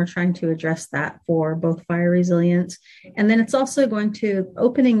area. And we're trying to address that for both fire resilience. And then it's also going to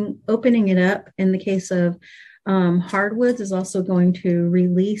opening it up in the case of hardwoods is also going to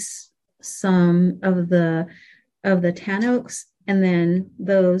release some of the tan oaks, and then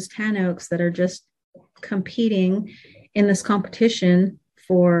those tan oaks that are just competing in this competition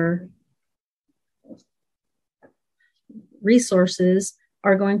for resources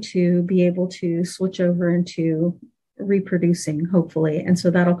are going to be able to switch over into reproducing, hopefully. And so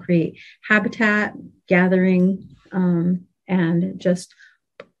that'll create habitat, gathering, and just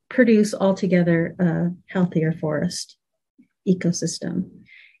produce altogether a healthier forest ecosystem.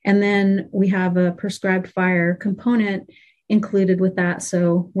 And then we have a prescribed fire component included with that.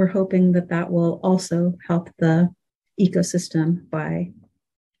 So we're hoping that that will also help the ecosystem by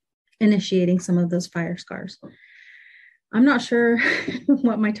initiating some of those fire scars. I'm not sure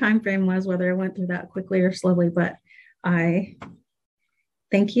what my time frame was, whether I went through that quickly or slowly, but I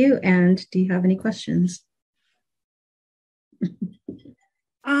thank you. And do you have any questions?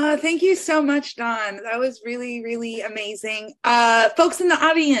 Thank you so much, Dawn. That was really, really amazing. Folks in the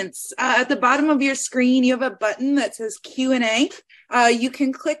audience, at the bottom of your screen, you have a button that says Q&A. You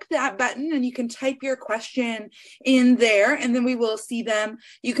can click that button and you can type your question in there, and then we will see them.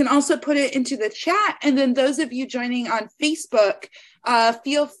 You can also put it into the chat, and then those of you joining on Facebook,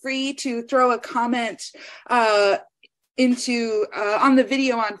 feel free to throw a comment on the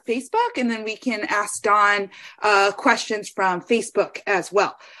video on Facebook, and then we can ask Dawn questions from Facebook as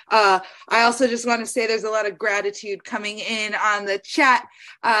well. I also just want to say there's a lot of gratitude coming in on the chat.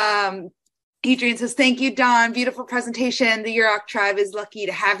 Adrian says, thank you, Dawn. Beautiful presentation. The Yurok tribe is lucky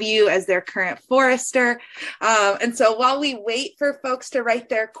to have you as their current forester. And so while we wait for folks to write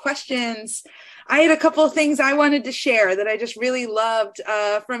their questions, I had a couple of things I wanted to share that I just really loved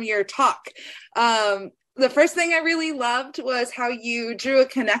from your talk. The first thing I really loved was how you drew a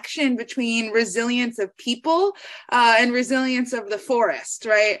connection between resilience of people and resilience of the forest,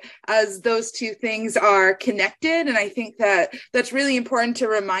 right? As those two things are connected. And I think that that's really important to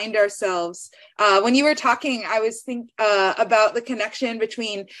remind ourselves. When you were talking, I was thinking about the connection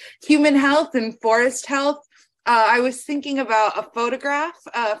between human health and forest health. I was thinking about a photograph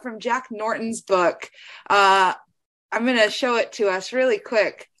from Jack Norton's book. I'm going to show it to us really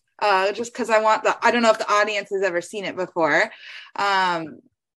quick. Just because I don't know if the audience has ever seen it before. I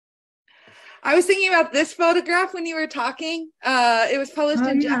was thinking about this photograph when you were talking. It was published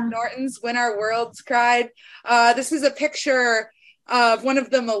in Jack Norton's When Our Worlds Cried. This is a picture of one of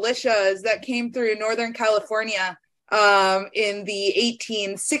the militias that came through Northern California in the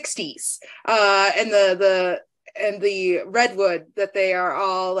 1860s. And the redwood that they are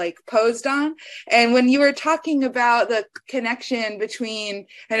all like posed on. And when you were talking about the connection between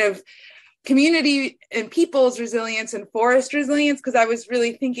kind of community and people's resilience and forest resilience, because I was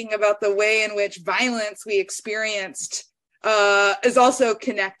really thinking about the way in which violence we experienced is also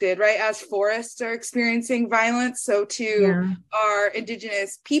connected, right? As forests are experiencing violence, so too are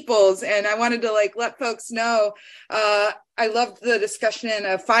Indigenous peoples. And I wanted to let folks know, I loved the discussion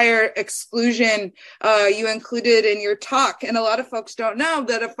of fire exclusion you included in your talk. And a lot of folks don't know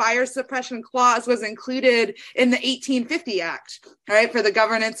that a fire suppression clause was included in the 1850 Act, right? For the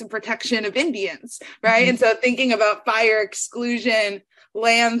governance and protection of Indians, right? Mm-hmm. And so thinking about fire exclusion,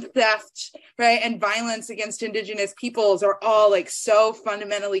 land theft, right, and violence against Indigenous peoples are all so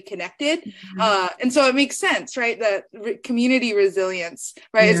fundamentally connected. Mm-hmm. And so it makes sense, right, that community resilience,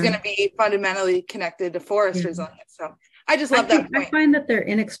 right, is going to be fundamentally connected to forest resilience. So I just love that point. I find that they're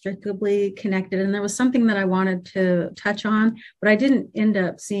inextricably connected. And there was something that I wanted to touch on, but I didn't end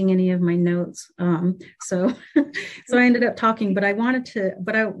up seeing any of my notes. So I ended up talking, but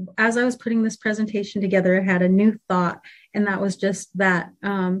as I was putting this presentation together, I had a new thought. And that was just that,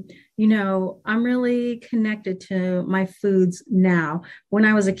 I'm really connected to my foods now. When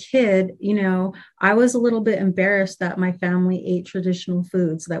I was a kid, I was a little bit embarrassed that my family ate traditional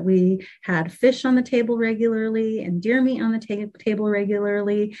foods, that we had fish on the table regularly and deer meat on the table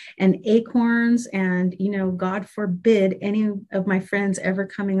regularly and acorns. And, God forbid any of my friends ever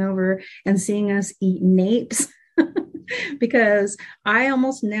coming over and seeing us eat napes. Because I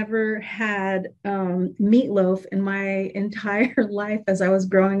almost never had meatloaf in my entire life as I was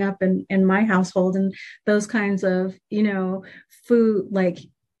growing up in my household, and those kinds of, food,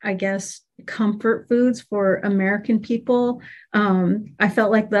 I guess, comfort foods for American people. I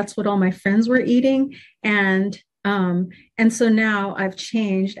felt like that's what all my friends were eating. And so now I've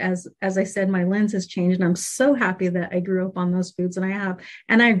changed, as I said, my lens has changed, and I'm so happy that I grew up on those foods.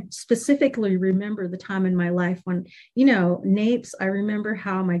 And I specifically remember the time in my life when, napes, I remember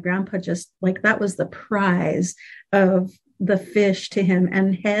how my grandpa just that was the prize of the fish to him,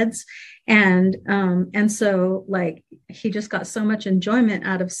 and heads. And so he just got so much enjoyment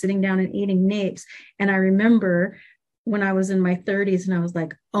out of sitting down and eating napes. And I remember when I was in my 30s and I was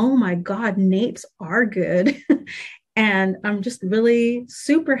like, oh my God, napes are good. And I'm just really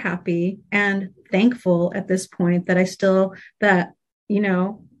super happy and thankful at this point that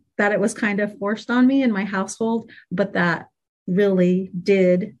that it was kind of forced on me in my household, but that really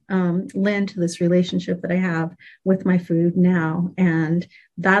did lend to this relationship that I have with my food now. And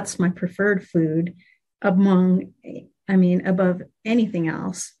that's my preferred food above anything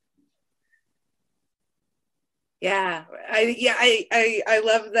else. Yeah, I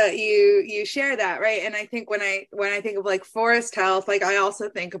love that you share that, right? And I think when I think of like forest health, like I also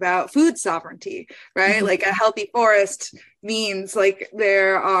think about food sovereignty, right? Mm-hmm. Like a healthy forest means like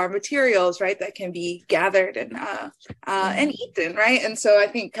there are materials, right, that can be gathered and eaten, right? And so I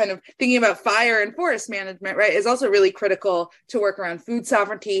think kind of thinking about fire and forest management, right, is also really critical to work around food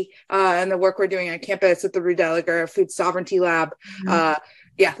sovereignty, and the work we're doing on campus at the Rudeliger Food Sovereignty Lab.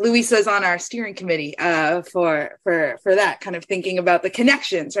 Yeah, Louisa's on our steering committee for that, kind of thinking about the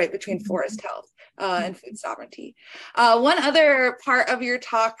connections, right, between forest health and food sovereignty. One other part of your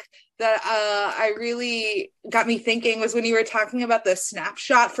talk that I really got me thinking was when you were talking about the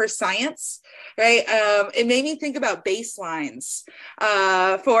snapshot for science, right? It made me think about baselines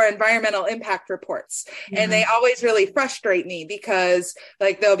for environmental impact reports. Yeah. And they always really frustrate me because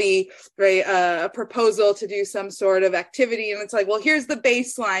like there'll be a proposal to do some sort of activity. And it's like, well, here's the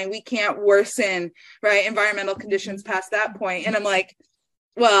baseline. We can't worsen, right, environmental conditions past that point. And I'm like,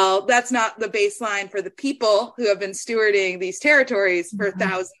 well, that's not the baseline for the people who have been stewarding these territories for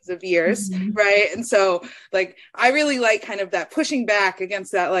thousands of years, right? And so, like, I really like kind of that pushing back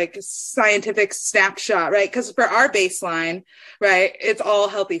against that, like, scientific snapshot, right? Because for our baseline, right, it's all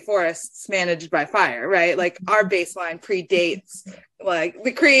healthy forests managed by fire, right? Like, our baseline predates like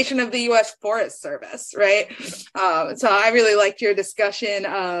the creation of the U.S. Forest Service, right? So I really liked your discussion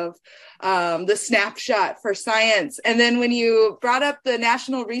of the snapshot for science. And then when you brought up the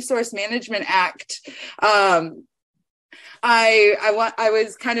National Resource Management Act, I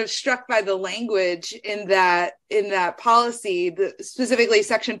was kind of struck by the language in that policy, specifically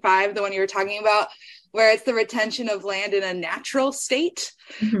Section 5, the one you were talking about, where it's the retention of land in a natural state,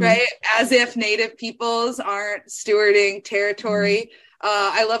 right? As if Native peoples aren't stewarding territory.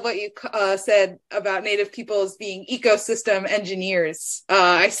 I love what you said about Native peoples being ecosystem engineers.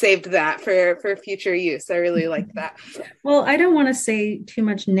 I saved that for future use. I really liked that. Well, I don't want to say too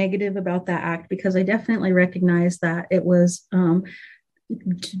much negative about that act because I definitely recognize that it was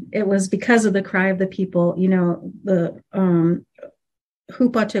because of the cry of the people. You know, the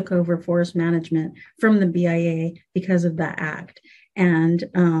Hoopa took over forest management from the BIA because of that act. And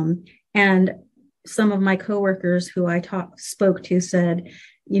some of my coworkers who I spoke to said,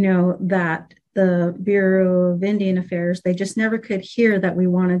 you know, that the Bureau of Indian Affairs, they just never could hear that we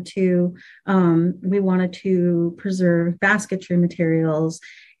wanted to preserve basketry materials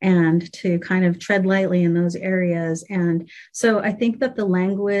and to kind of tread lightly in those areas. And so I think that the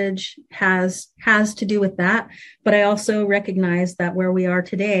language has to do with that. But I also recognize that where we are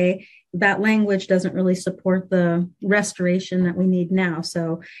today, that language doesn't really support the restoration that we need now.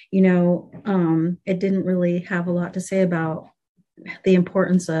 So, you know, it didn't really have a lot to say about the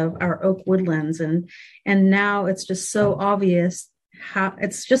importance of our oak woodlands. And now it's just so obvious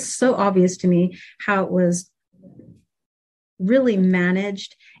to me how it was really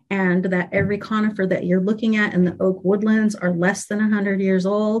managed, and that every conifer that you're looking at in the oak woodlands are less than 100 years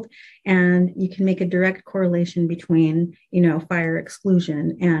old. And you can make a direct correlation between, you know, fire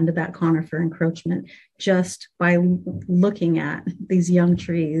exclusion and that conifer encroachment just by looking at these young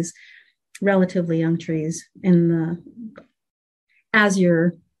trees, relatively young trees as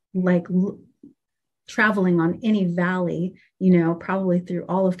you're like traveling on any valley, you know, probably through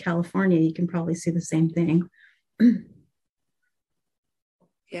all of California, you can probably see the same thing.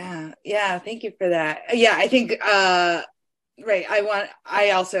 Yeah. Thank you for that. Yeah, I think, right.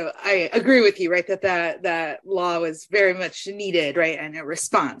 I agree with you, right. That law was very much needed, right. And a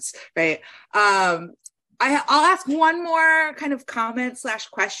response, right. I'll ask one more kind of comment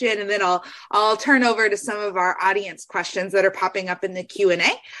 / question, and then I'll turn over to some of our audience questions that are popping up in the Q&A.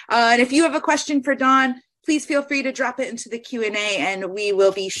 And if you have a question for Dawn, please feel free to drop it into the Q&A and we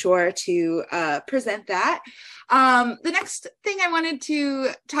will be sure to present that. The next thing I wanted to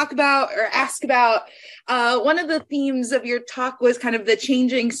talk about or ask about, one of the themes of your talk was kind of the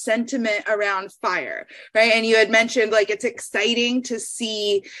changing sentiment around fire, right? And you had mentioned like it's exciting to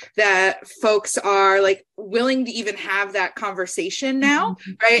see that folks are like willing to even have that conversation now,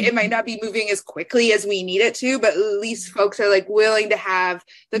 right? It might not be moving as quickly as we need it to, but at least folks are like willing to have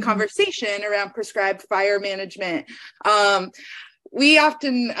the conversation around prescribed fire management. We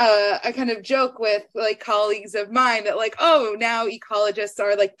often, I kind of joke with like colleagues of mine that like, oh, now ecologists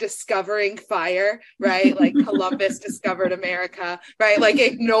are like discovering fire, right? Like Columbus discovered America, right? Like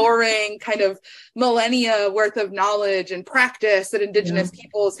ignoring kind of millennia worth of knowledge and practice that Indigenous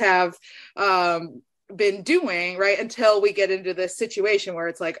peoples have been doing, right, until we get into this situation where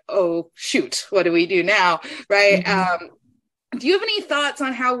it's like, oh shoot, what do we do now, right? Do you have any thoughts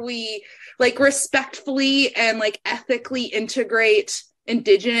on how we like respectfully and like ethically integrate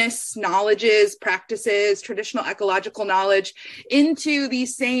indigenous knowledges, practices, traditional ecological knowledge into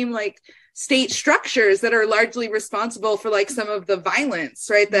these same like state structures that are largely responsible for like some of the violence,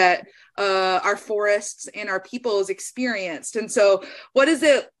 right, that our forests and our peoples experienced? And so what is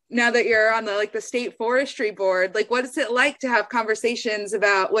it, now that you're on the like the state forestry board, like what is it like to have conversations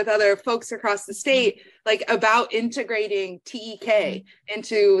about with other folks across the state, like about integrating TEK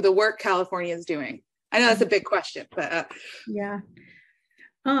into the work California is doing? I know that's a big question, but yeah.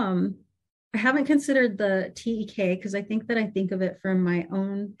 I haven't considered the TEK because I think of it from my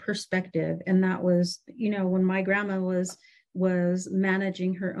own perspective. And that was, you know, when my grandma was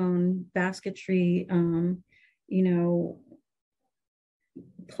managing her own basketry, you know,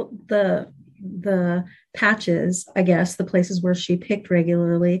 the patches, I guess, the places where she picked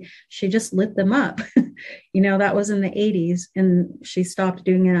regularly, she just lit them up. You know, that was in the 80s, and she stopped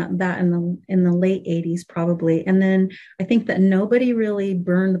doing that in the late 80s probably. And then I think that nobody really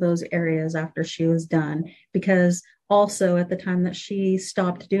burned those areas after she was done, because also at the time that she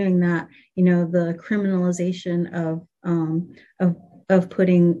stopped doing that, you know, the criminalization of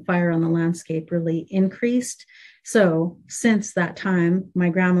putting fire on the landscape really increased. So since that time, my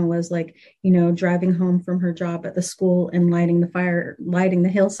grandma was like, you know, driving home from her job at the school and lighting the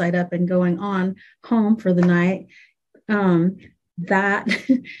hillside up and going on home for the night. That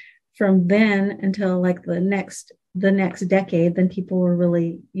from then until like the next decade, then people were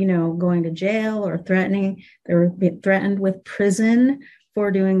really, you know, going to jail or threatening. They were threatened with prison for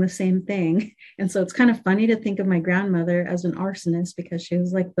doing the same thing. And so it's kind of funny to think of my grandmother as an arsonist, because she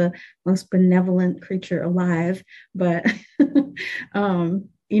was like the most benevolent creature alive. But,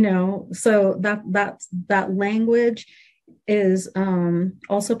 you know, so that language is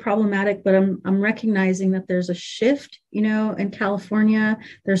also problematic, but I'm recognizing that there's a shift, you know, in California.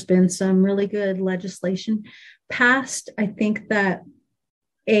 There's been some really good legislation passed. I think that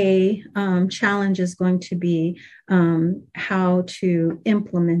a challenge is going to be how to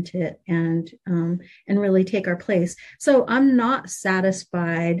implement it and really take our place. So I'm not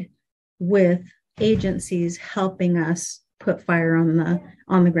satisfied with agencies helping us put fire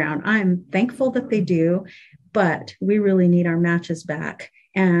on the ground. I'm thankful that they do, but we really need our matches back.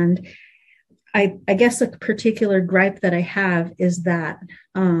 And I guess a particular gripe that I have is that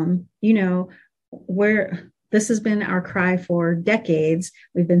you know, this has been our cry for decades.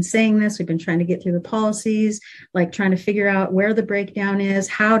 We've been saying this, we've been trying to get through the policies, like trying to figure out where the breakdown is.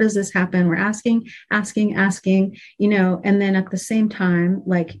 How does this happen? We're asking, you know, and then at the same time,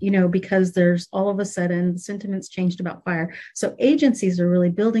 like, you know, because there's all of a sudden the sentiments changed about fire. So agencies are really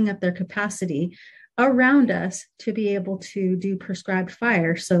building up their capacity around us to be able to do prescribed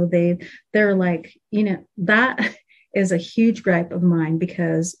fire. So they're like, you know, that is a huge gripe of mine,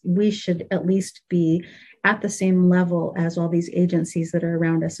 because we should at least be at the same level as all these agencies that are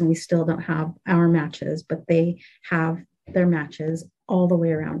around us, and we still don't have our matches, but they have their matches all the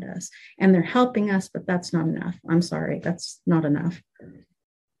way around us, and they're helping us, but that's not enough. I'm sorry, that's not enough.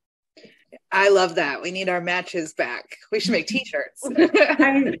 I love that. We need our matches back. We should make t-shirts.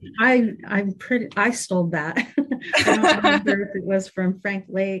 I stole that. I don't remember if it was from Frank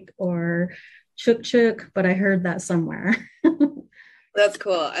Lake or Chook Chook, but I heard that somewhere. That's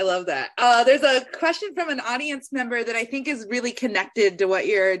cool. I love that. There's a question from an audience member that I think is really connected to what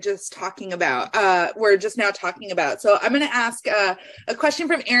you're just talking about. We're just now talking about. So I'm going to ask a question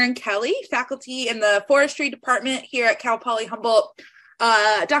from Erin Kelly, faculty in the forestry department here at Cal Poly Humboldt.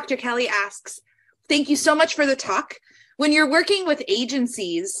 Dr. Kelly asks, thank you so much for the talk. When you're working with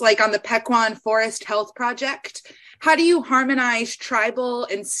agencies like on the Pequon Forest Health Project, how do you harmonize tribal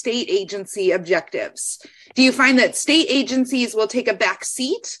and state agency objectives? Do you find that state agencies will take a back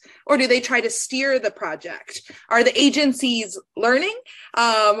seat, or do they try to steer the project? Are the agencies learning?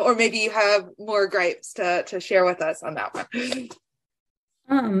 Or maybe you have more gripes to share with us on that one.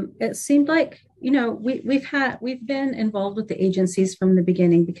 It seemed like, you know, we've been involved with the agencies from the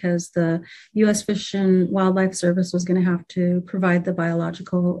beginning, because the U.S. Fish and Wildlife Service was going to have to provide the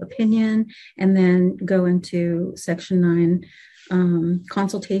biological opinion and then go into Section 9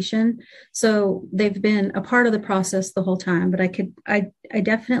 consultation. So they've been a part of the process the whole time, but I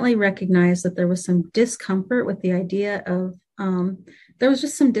definitely recognize that there was some discomfort with the idea of, there was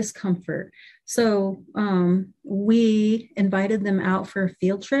just some discomfort. So we invited them out for a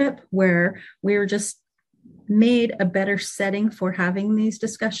field trip where we were just made a better setting for having these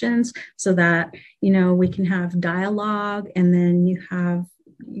discussions, so that, you know, we can have dialogue, and then you have,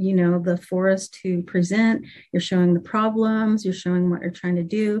 the forest to present. You're showing the problems, you're showing what you're trying to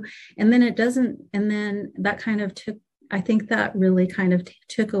do. And then that kind of I think that really kind of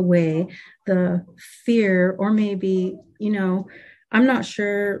took away the fear, or maybe, I'm not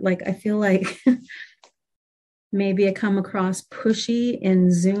sure, like, I feel like maybe I come across pushy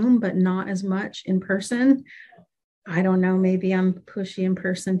in Zoom, but not as much in person. I don't know, maybe I'm pushy in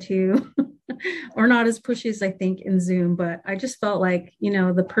person too, or not as pushy as I think in Zoom, but I just felt like,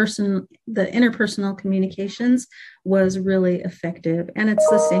 the interpersonal communications was really effective. And it's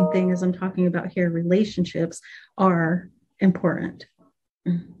the same thing as I'm talking about here. Relationships are important.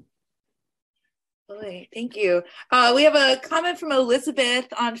 Thank you. We have a comment from Elizabeth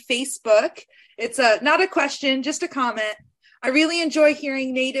on Facebook. It's not a question, just a comment. I really enjoy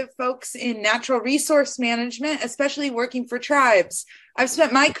hearing Native folks in natural resource management, especially working for tribes. I've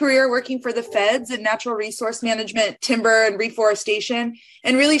spent my career working for the feds in natural resource management, timber, and reforestation,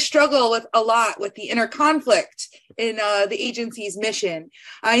 and really struggle with a lot with the inner conflict in the agency's mission.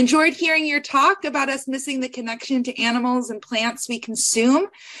 I enjoyed hearing your talk about us missing the connection to animals and plants we consume.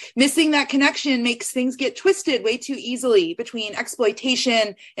 Missing that connection makes things get twisted way too easily between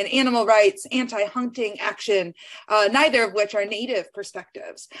exploitation and animal rights, anti-hunting action, neither of which are Native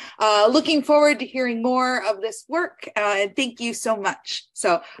perspectives. Looking forward to hearing more of this work, and thank you so much.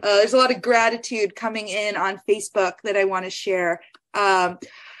 So there's a lot of gratitude coming in on Facebook that I want to share.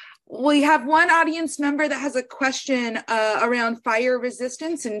 We have one audience member that has a question around fire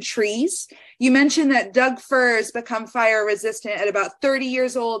resistance in trees. You mentioned that Doug firs become fire resistant at about 30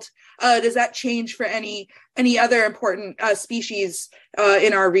 years old. Does that change for any other important species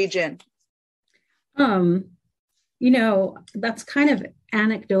in our region? That's kind of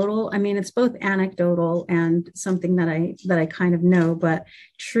anecdotal. I mean, it's both anecdotal and something that I kind of know, but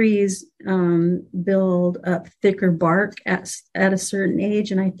trees build up thicker bark at a certain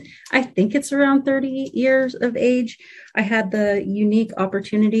age. And I think it's around 30 years of age. I had the unique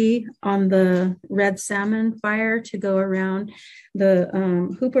opportunity on the red salmon fire to go around. The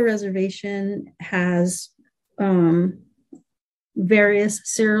Hoopa Reservation has various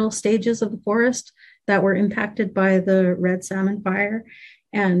serial stages of the forest that were impacted by the red salmon fire,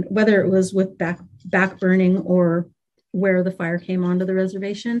 and whether it was with back burning or where the fire came onto the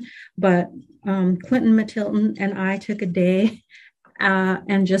reservation. But Clinton Matilton and I took a day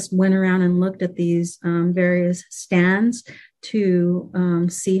and just went around and looked at these various stands to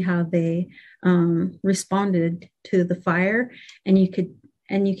see how they responded to the fire, and you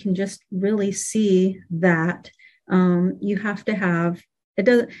can just really see that you have to have. It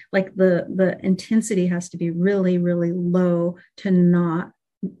doesn't, like, the intensity has to be really, really low to not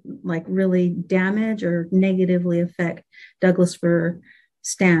like really damage or negatively affect Douglas fir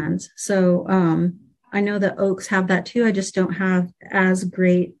stands. So I know that oaks have that too. I just don't have as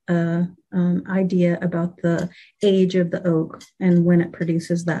great idea about the age of the oak and when it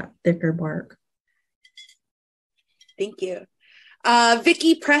produces that thicker bark. Thank you.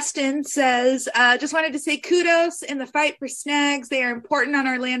 Vicki Preston says, just wanted to say kudos in the fight for snags. They are important on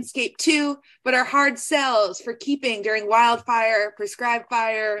our landscape too, but are hard sells for keeping during wildfire, prescribed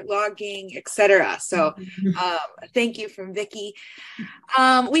fire, logging, etc. So thank you from Vicki.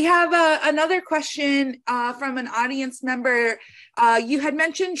 We have another question from an audience member. You had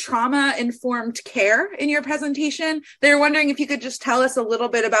mentioned trauma-informed care in your presentation. They're wondering if you could just tell us a little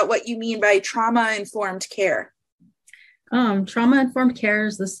bit about what you mean by trauma-informed care. Trauma-informed care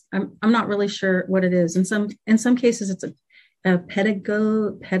is this. I'm not really sure what it is. In some cases, it's a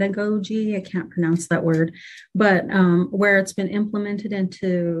pedagogy. I can't pronounce that word, but where it's been implemented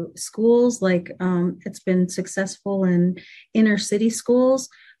into schools, like it's been successful in inner city schools.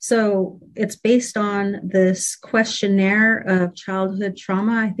 So it's based on this questionnaire of childhood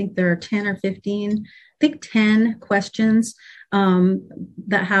trauma. I think there are 10 or 15. I think 10 questions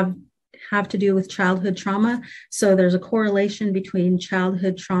that have to do with childhood trauma. So there's a correlation between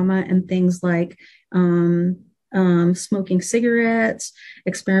childhood trauma and things like smoking cigarettes,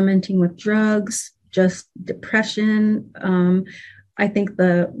 experimenting with drugs, just depression. I think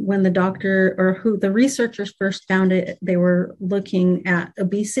when the doctor or the researchers first found it, they were looking at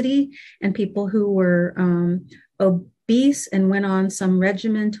obesity and people who were obese and went on some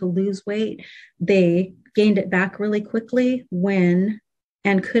regimen to lose weight. They gained it back really quickly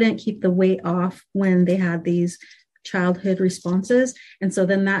and couldn't keep the weight off when they had these childhood responses. And so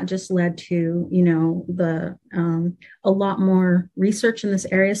then that just led to, a lot more research in this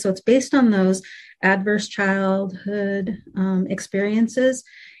area. So it's based on those adverse childhood experiences.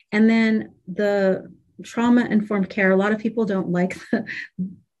 And then the trauma-informed care, a lot of people don't like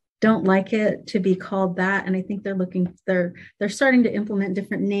don't like it to be called that. And I think they're starting to implement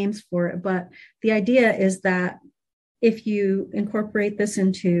different names for it. But the idea is that if you incorporate this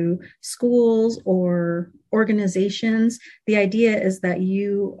into schools or organizations, the idea is that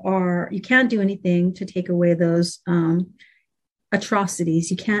you can't do anything to take away those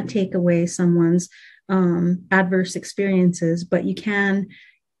atrocities. You can't take away someone's adverse experiences, but you can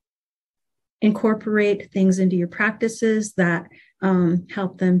incorporate things into your practices that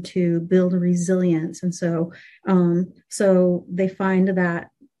help them to build resilience. And so they find that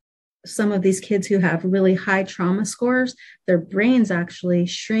some of these kids who have really high trauma scores, their brains actually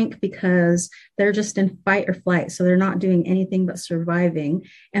shrink because they're just in fight or flight. So they're not doing anything but surviving.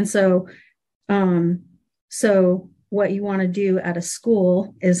 And so what you want to do at a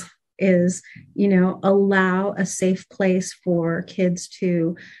school is allow a safe place for kids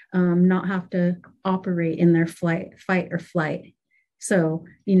to not have to operate in their fight or flight. So,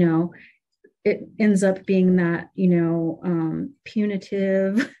 it ends up being that,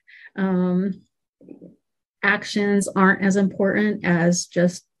 punitive actions aren't as important as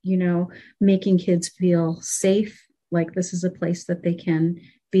just, making kids feel safe, like this is a place that they can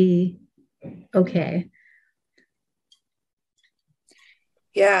be okay.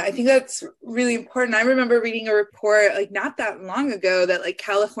 Yeah, I think that's really important. I remember reading a report not that long ago that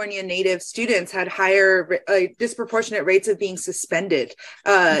California Native students had higher disproportionate rates of being suspended,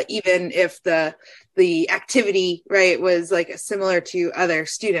 even if the activity, right, was similar to other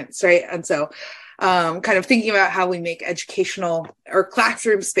students, right? And so kind of thinking about how we make educational or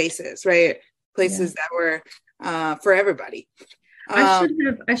classroom spaces, right, places that were for everybody.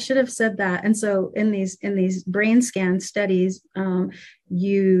 I should have said that. And so in these brain scan studies,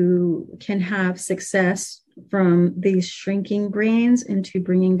 you can have success from these shrinking brains into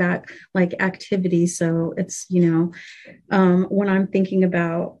bringing back activity. So it's, when I'm thinking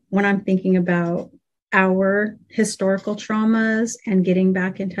about our historical traumas and getting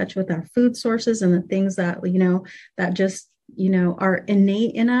back in touch with our food sources and the things that, that just, are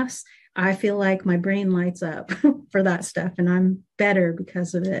innate in us, I feel like my brain lights up for that stuff and I'm better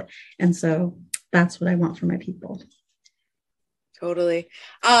because of it. And so that's what I want for my people. Totally.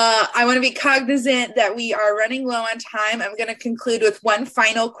 I want to be cognizant that we are running low on time. I'm going to conclude with one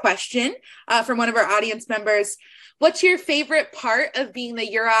final question from one of our audience members. What's your favorite part of being the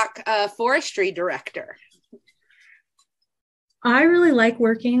Yurok Forestry Director? I really like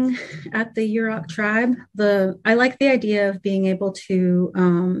working at the Yurok tribe. I like the idea of being able to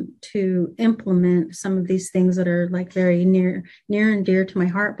implement some of these things that are very near and dear to my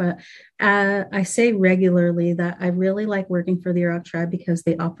heart. But I say regularly that I really like working for the Yurok tribe because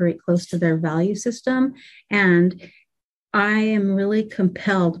they operate close to their value system, and I am really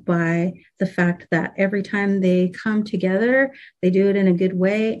compelled by the fact that every time they come together, they do it in a good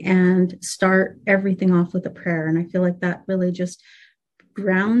way and start everything off with a prayer. And I feel like that really just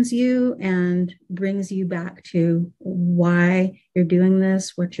grounds you and brings you back to why you're doing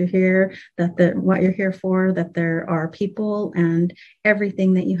this, what you're here, what you're here for, that there are people and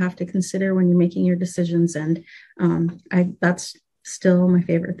everything that you have to consider when you're making your decisions. And that's still my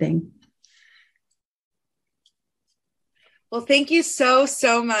favorite thing. Well, thank you so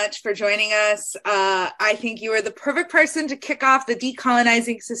much for joining us. I think you are the perfect person to kick off the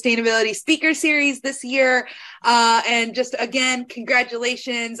Decolonizing Sustainability Speaker Series this year. And just again,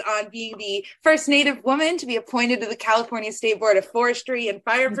 congratulations on being the first Native woman to be appointed to the California State Board of Forestry and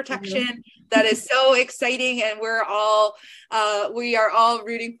Fire Protection. That is so exciting. And we are all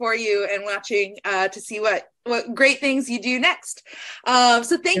rooting for you and watching to see what great things you do next.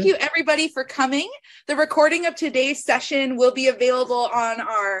 So thank you everybody for coming. The recording of today's session will be available on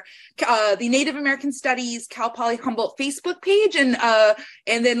our the Native American Studies Cal Poly Humboldt Facebook page, and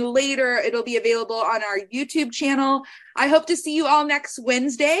then later it'll be available on our YouTube channel. I hope to see you all next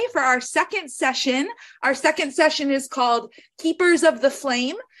Wednesday for our second session. Our second session is called Keepers of the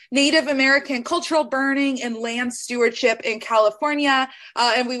Flame: Native American Cultural Burning and Land Stewardship in California.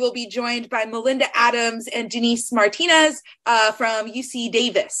 And we will be joined by Melinda Adams and Denise Martinez from UC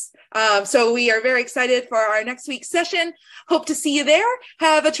Davis. So we are very excited for our next week's session. Hope to see you there.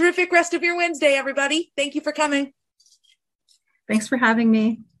 Have a terrific rest of your Wednesday, everybody. Thank you for coming. Thanks for having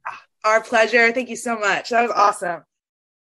me. Our pleasure. Thank you so much. That was awesome.